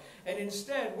God. And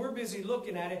instead, we're busy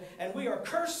looking at it and we are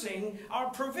cursing our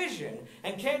provision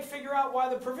and can't figure out why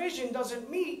the provision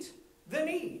doesn't meet the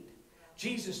need.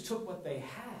 Jesus took what they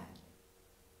had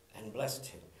and blessed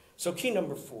it. So key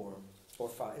number 4, or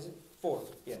 5, is it? 4,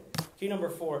 yeah. Key number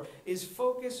 4 is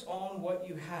focus on what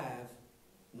you have,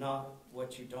 not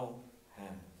what you don't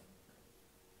have.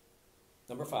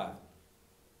 Number 5.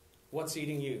 What's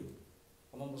eating you?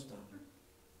 I'm almost done.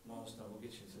 We'll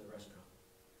get you to the restaurant.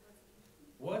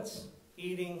 What's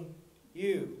eating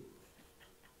you?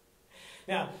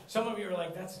 Now, some of you are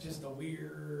like, that's just a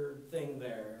weird thing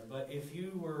there. But if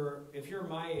you're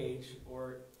my age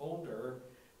or older,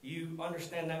 you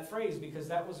understand that phrase, because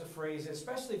that was a phrase,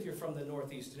 especially if you're from the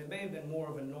Northeast. And it may have been more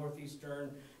of a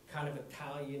Northeastern kind of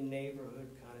Italian neighborhood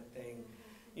kind of thing.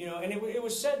 You know, and it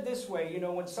was said this way, you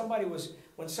know, when somebody,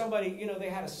 you know, they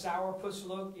had a sourpuss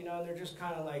look, you know, and they're just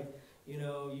kind of like, you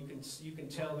know, you can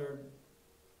tell they're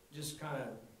just kind of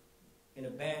in a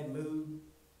bad mood,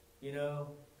 you know,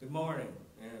 good morning.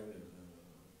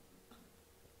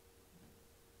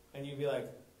 And you'd be like,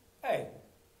 hey,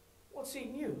 what's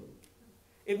eating you?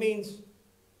 It means,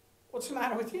 what's the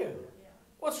matter with you?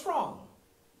 What's wrong?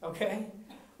 Okay?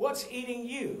 What's eating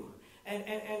you?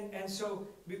 And so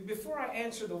before I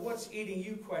answer the what's eating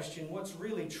you question, what's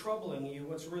really troubling you,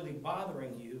 what's really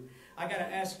bothering you, I got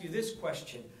to ask you this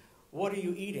question. What are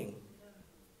you eating?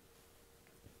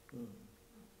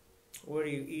 What are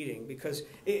you eating? Because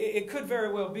it could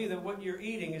very well be that what you're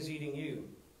eating is eating you.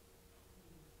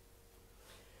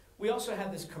 We also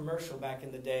had this commercial back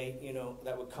in the day, you know,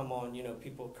 that would come on, you know,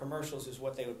 commercials is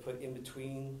what they would put in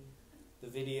between the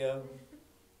video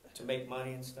to make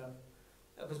money and stuff.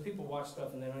 Because people watch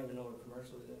stuff and they don't even know what a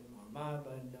commercial is anymore. My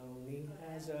Bandoni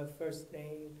has a first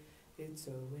name. It's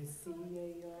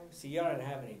O-S-C-A-R. See, y'all didn't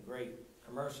have any great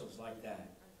commercials like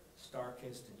that.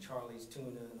 Starkist and Charlie's Tuna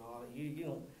and all that. You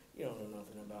don't know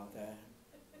nothing about that.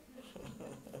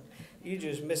 You're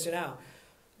just missing out.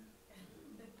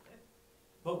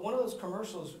 But one of those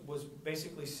commercials was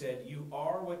basically said, you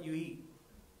are what you eat,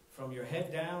 from your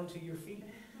head down to your feet.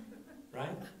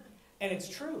 Right? And it's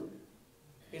true.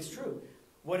 It's true.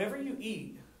 Whatever you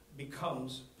eat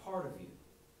becomes part of you.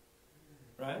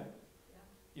 Right?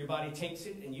 Your body takes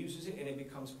it and uses it and it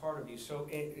becomes part of you. So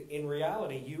in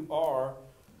reality, you are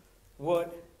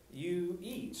what you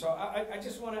eat. So I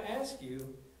just want to ask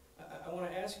you,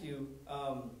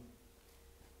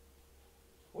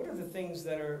 what are the things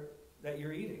that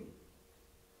you're eating?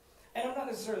 And I'm not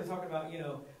necessarily talking about,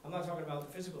 I'm not talking about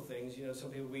the physical things. Some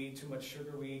people, we eat too much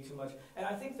sugar, we eat too much. And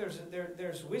I think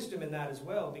there's wisdom in that as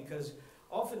well, because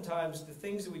oftentimes the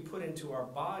things that we put into our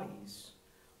bodies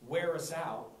wear us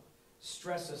out,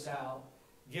 stress us out,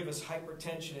 give us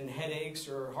hypertension and headaches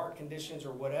or heart conditions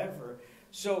or whatever.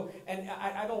 So, and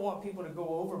I don't want people to go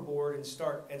overboard and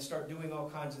start doing all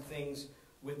kinds of things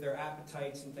with their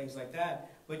appetites and things like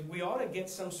that. But we ought to get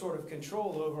some sort of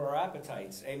control over our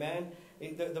appetites. Amen?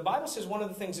 The Bible says one of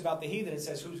the things about the heathen, it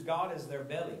says, whose God is their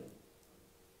belly.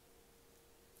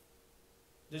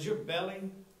 Does your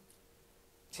belly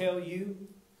tell you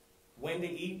when to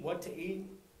eat, what to eat?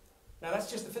 Now, that's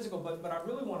just the physical, but I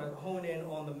really want to hone in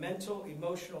on the mental,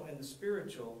 emotional, and the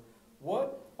spiritual.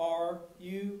 What are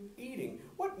you eating?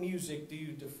 What music do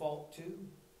you default to?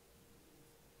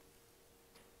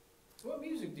 What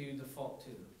music do you default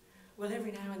to? Well,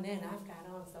 every now and then I've got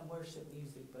on some worship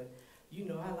music, but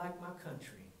I like my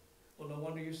country. Well, no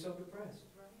wonder you're so depressed.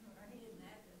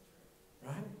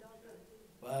 Right?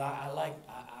 Well, I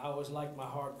always like my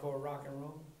hardcore rock and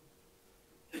roll.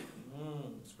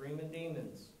 Screaming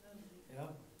Demons. Yeah.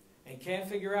 And can't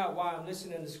figure out why I'm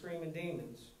listening to Screaming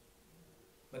Demons,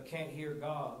 but can't hear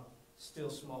God, still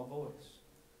small voice.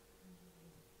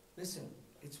 Listen,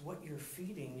 it's what you're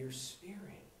feeding your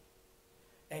spirit.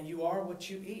 And you are what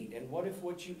you eat. And what if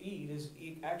what you eat is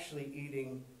actually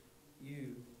eating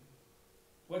you?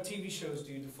 What TV shows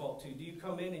do you default to? Do you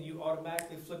come in and you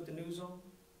automatically flip the news on?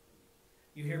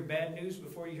 You hear bad news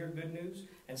before you hear good news?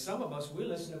 And some of us, we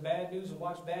listen to bad news and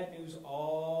watch bad news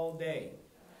all day.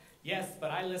 Yes, but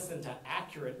I listen to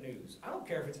accurate news. I don't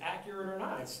care if it's accurate or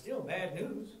not. It's still bad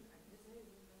news.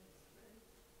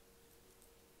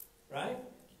 Right?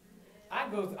 I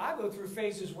go through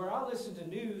phases where I listen to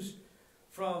news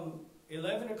from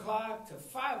 11 o'clock to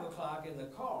 5 o'clock in the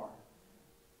car.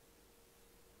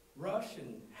 Rush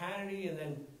and Hannity, and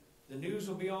then the news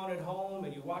will be on at home,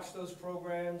 and you watch those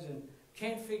programs and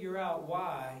can't figure out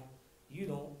why you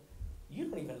don't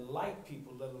even like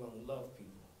people, let alone love people.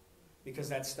 Because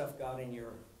that stuff got in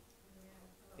your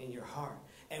heart.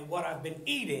 And what I've been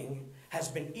eating has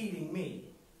been eating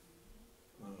me.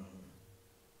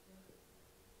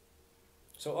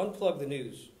 So unplug the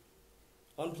news.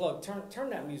 Unplug. Turn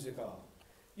that music off.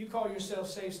 You call yourself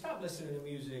saved. Stop listening to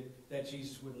music that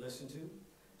Jesus wouldn't listen to.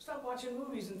 Stop watching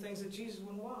movies and things that Jesus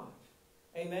wouldn't watch.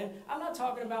 Amen. I'm not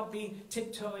talking about being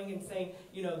tiptoeing and saying,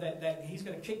 that he's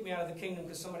going to kick me out of the kingdom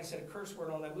because somebody said a curse word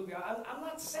on that movie. I'm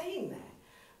not saying that.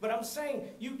 But I'm saying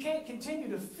you can't continue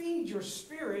to feed your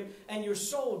spirit and your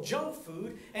soul junk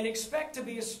food and expect to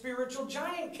be a spiritual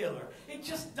giant killer. It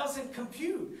just doesn't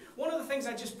compute. One of the things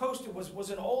I just posted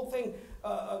was an old thing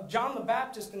of John the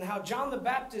Baptist and how John the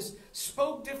Baptist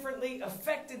spoke differently,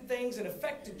 affected things, and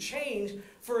affected change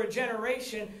for a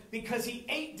generation because he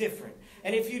ate different.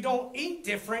 And if you don't eat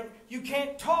different, you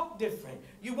can't talk different.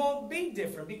 You won't be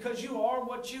different because you are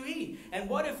what you eat. And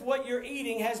what if what you're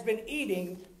eating has been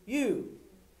eating you?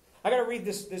 I got to read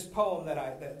this poem that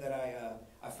I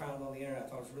found on the internet. I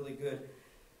thought it was really good.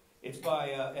 It's by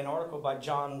an article by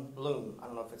John Bloom. I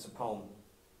don't know if it's a poem.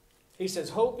 He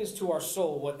says, "Hope is to our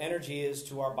soul what energy is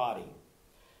to our body.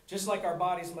 Just like our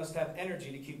bodies must have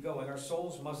energy to keep going, our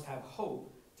souls must have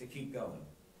hope to keep going.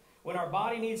 When our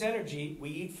body needs energy, we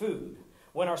eat food.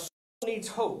 When our soul needs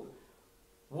hope,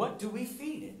 what do we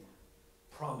feed it?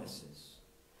 Promises.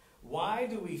 Why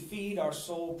do we feed our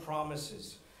soul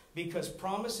promises? Because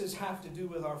promises have to do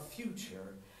with our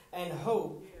future, and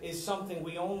hope is something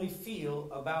we only feel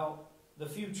about the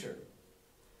future.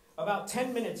 About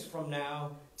 10 minutes from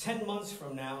now, 10 months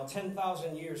from now,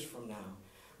 10,000 years from now,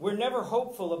 we're never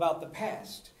hopeful about the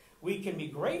past. We can be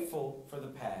grateful for the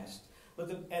past,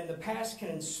 and the past can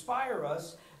inspire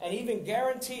us and even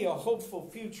guarantee a hopeful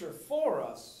future for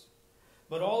us.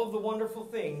 But all of the wonderful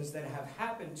things that have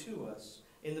happened to us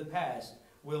in the past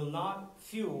will not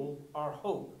fuel our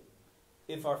hope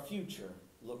if our future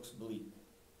looks bleak.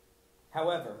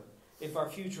 However, if our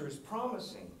future is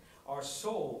promising, our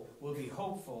soul will be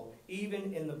hopeful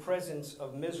even in the presence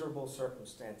of miserable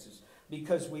circumstances,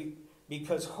 because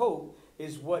hope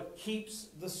is what keeps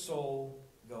the soul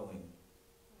going.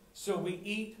 So we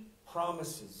eat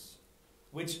promises,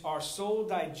 which our soul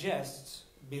digests,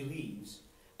 believes,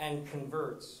 and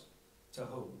converts to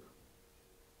hope.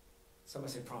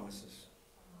 Somebody say promises.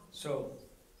 So,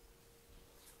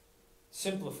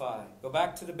 simplify. Go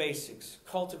back to the basics.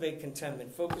 Cultivate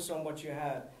contentment. Focus on what you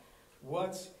have.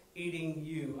 What's eating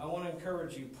you? I want to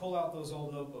encourage you. Pull out those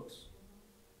old notebooks.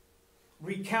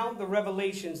 Recount the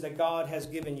revelations that God has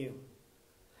given you.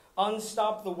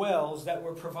 Unstop the wells that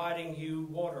were providing you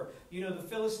water. The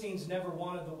Philistines never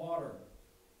wanted the water.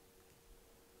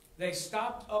 They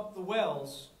stopped up the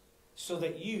wells so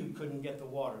that you couldn't get the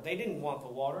water. They didn't want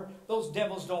the water. Those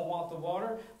devils don't want the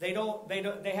water. They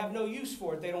have no use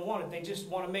for it. They don't want it. They just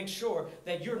want to make sure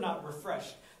that you're not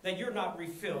refreshed, that you're not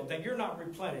refilled, that you're not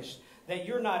replenished, that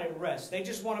you're not at rest. They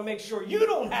just want to make sure you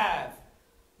don't have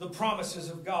the promises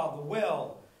of God, the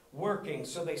well working,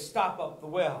 so they stop up the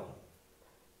well.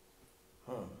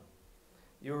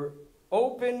 You're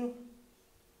open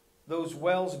those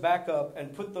wells back up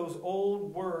and put those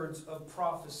old words of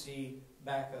prophecy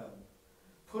back up.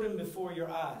 Put them before your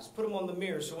eyes. Put them on the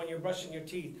mirror so when you're brushing your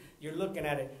teeth, you're looking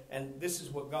at it. And this is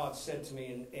what God said to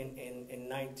me in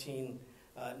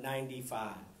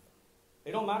 1995.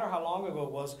 It don't matter how long ago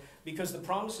it was, because the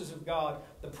promises of God,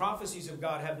 the prophecies of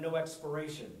God have no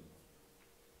expiration.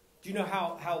 Do you know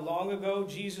how long ago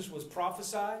Jesus was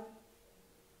prophesied?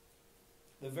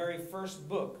 The very first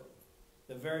book,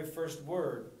 the very first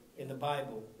word in the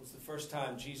Bible was the first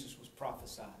time Jesus was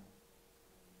prophesied.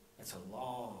 That's a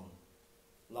long,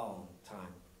 long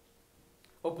time.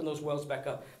 Open those wells back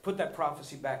up. Put that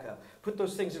prophecy back up. Put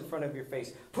those things in front of your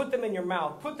face. Put them in your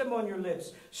mouth. Put them on your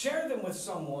lips. Share them with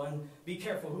someone. Be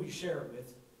careful who you share it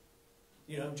with.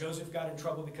 Joseph got in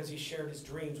trouble because he shared his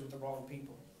dreams with the wrong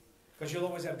people. Because you'll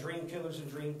always have dream killers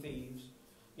and dream thieves.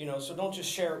 So don't just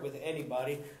share it with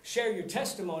anybody. Share your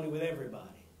testimony with everybody.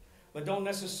 But don't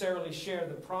necessarily share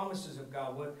the promises of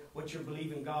God, what you're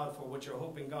believing God for, what you're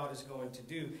hoping God is going to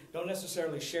do. Don't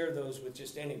necessarily share those with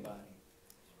just anybody.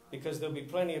 Because there'll be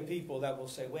plenty of people that will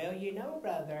say, well,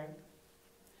 brother,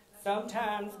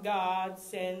 sometimes God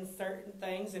sends certain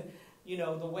things, and,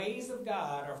 the ways of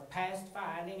God are past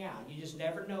finding out. You just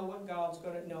never know what God's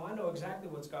going to do. No, I know exactly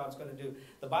what God's going to do.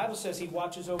 The Bible says he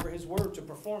watches over his word to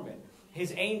perform it.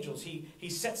 His angels, he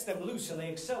sets them loose and they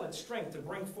excel at strength to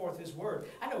bring forth his word.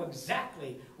 I know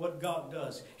exactly what God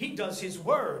does. He does his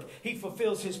word. He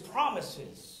fulfills his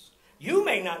promises. You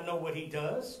may not know what he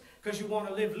does. because you want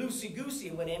to live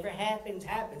loosey-goosey. Whatever happens,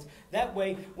 happens. That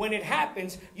way, when it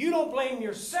happens, you don't blame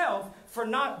yourself for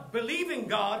not believing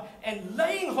God and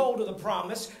laying hold of the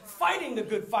promise, fighting the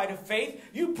good fight of faith.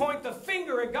 You point the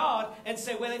finger at God and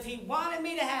say, well, if he wanted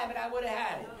me to have it, I would have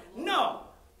had it. No.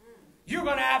 You're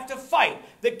going to have to fight.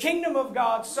 The kingdom of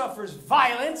God suffers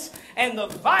violence, and the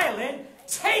violent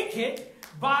take it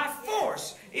by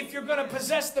force. If you're going to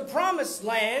possess the promised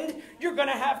land, you're going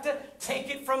to have to take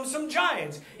it from some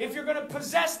giants. If you're going to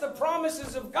possess the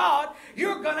promises of God,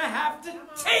 you're going to have to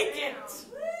take it. Yes.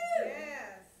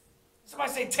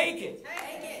 Somebody say, take it.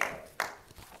 Take it.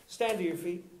 Stand to your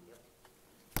feet.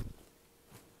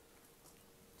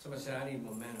 Somebody said, I need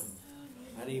momentum.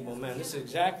 I need momentum. This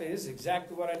is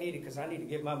exactly what I needed, because I need to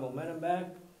get my momentum back.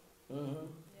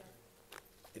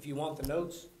 If you want the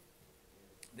notes,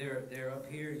 they're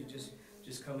up here. You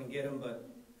just come and get them. But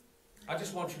I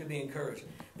just want you to be encouraged.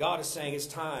 God is saying it's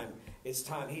time. It's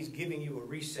time. He's giving you a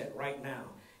reset right now.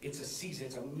 It's a season.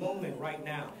 It's a moment right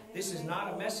now. This is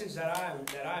not a message that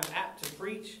I'm apt to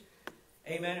preach.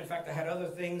 Amen. In fact, I had other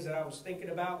things that I was thinking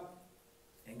about.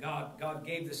 And God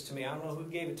gave this to me. I don't know who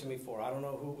gave it to me for. I don't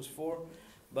know who it was for.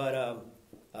 But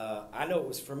I know it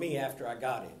was for me after I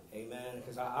got it. Amen.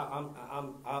 Because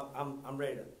I'm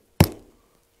ready to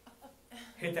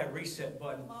hit that reset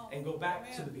button and go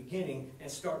back to the beginning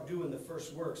and start doing the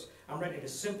first works. I'm ready to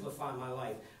simplify my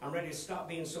life. I'm ready to stop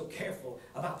being so careful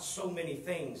about so many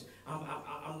things.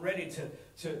 I'm ready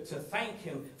to thank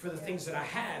him for the things that I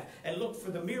have and look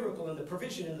for the miracle and the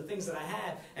provision in the things that I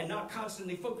have, and not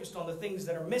constantly focused on the things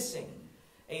that are missing.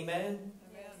 Amen.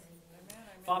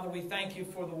 Father, we thank you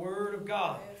for the word of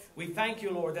God. We thank you,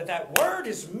 Lord, that word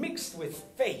is mixed with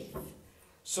faith,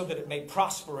 so that it may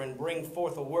prosper and bring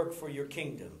forth a work for your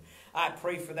kingdom. I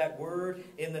pray for that word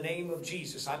in the name of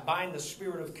Jesus. I bind the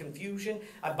spirit of confusion.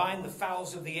 I bind the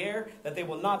fowls of the air, that they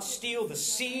will not steal the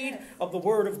seed of the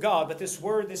word of God. But this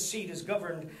seed is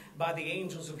governed by the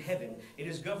angels of heaven. It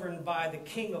is governed by the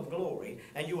King of glory.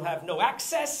 And you have no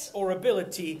access or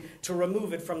ability to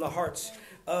remove it from the hearts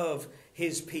of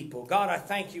his people. God, I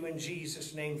thank you in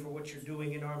Jesus' name for what you're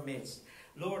doing in our midst.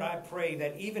 Lord, I pray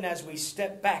that even as we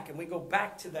step back and we go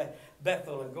back to that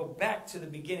Bethel and go back to the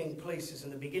beginning places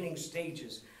and the beginning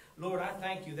stages, Lord, I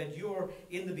thank you that you're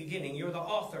in the beginning. You're the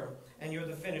author and you're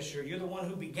the finisher. You're the one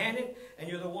who began it and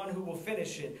you're the one who will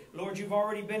finish it. Lord, you've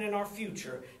already been in our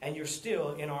future and you're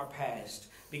still in our past,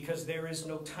 because there is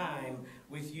no time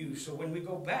with you. So when we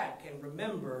go back and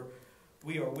remember,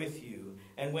 we are with you.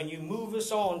 And when you move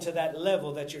us on to that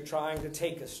level that you're trying to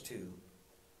take us to,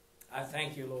 I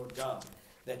thank you, Lord God,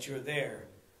 that you're there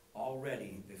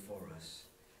already before us.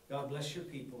 God bless your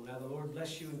people. Now the Lord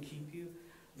bless you and keep you.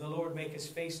 The Lord make his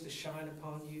face to shine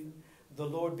upon you. The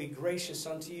Lord be gracious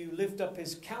unto you. Lift up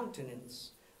his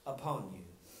countenance upon you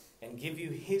and give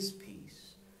you his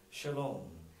peace. Shalom.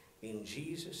 In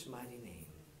Jesus' mighty name.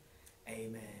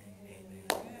 Amen.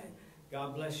 Amen.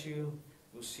 God bless you.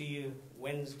 We'll see you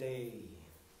Wednesday.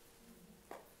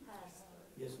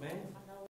 Yes, ma'am.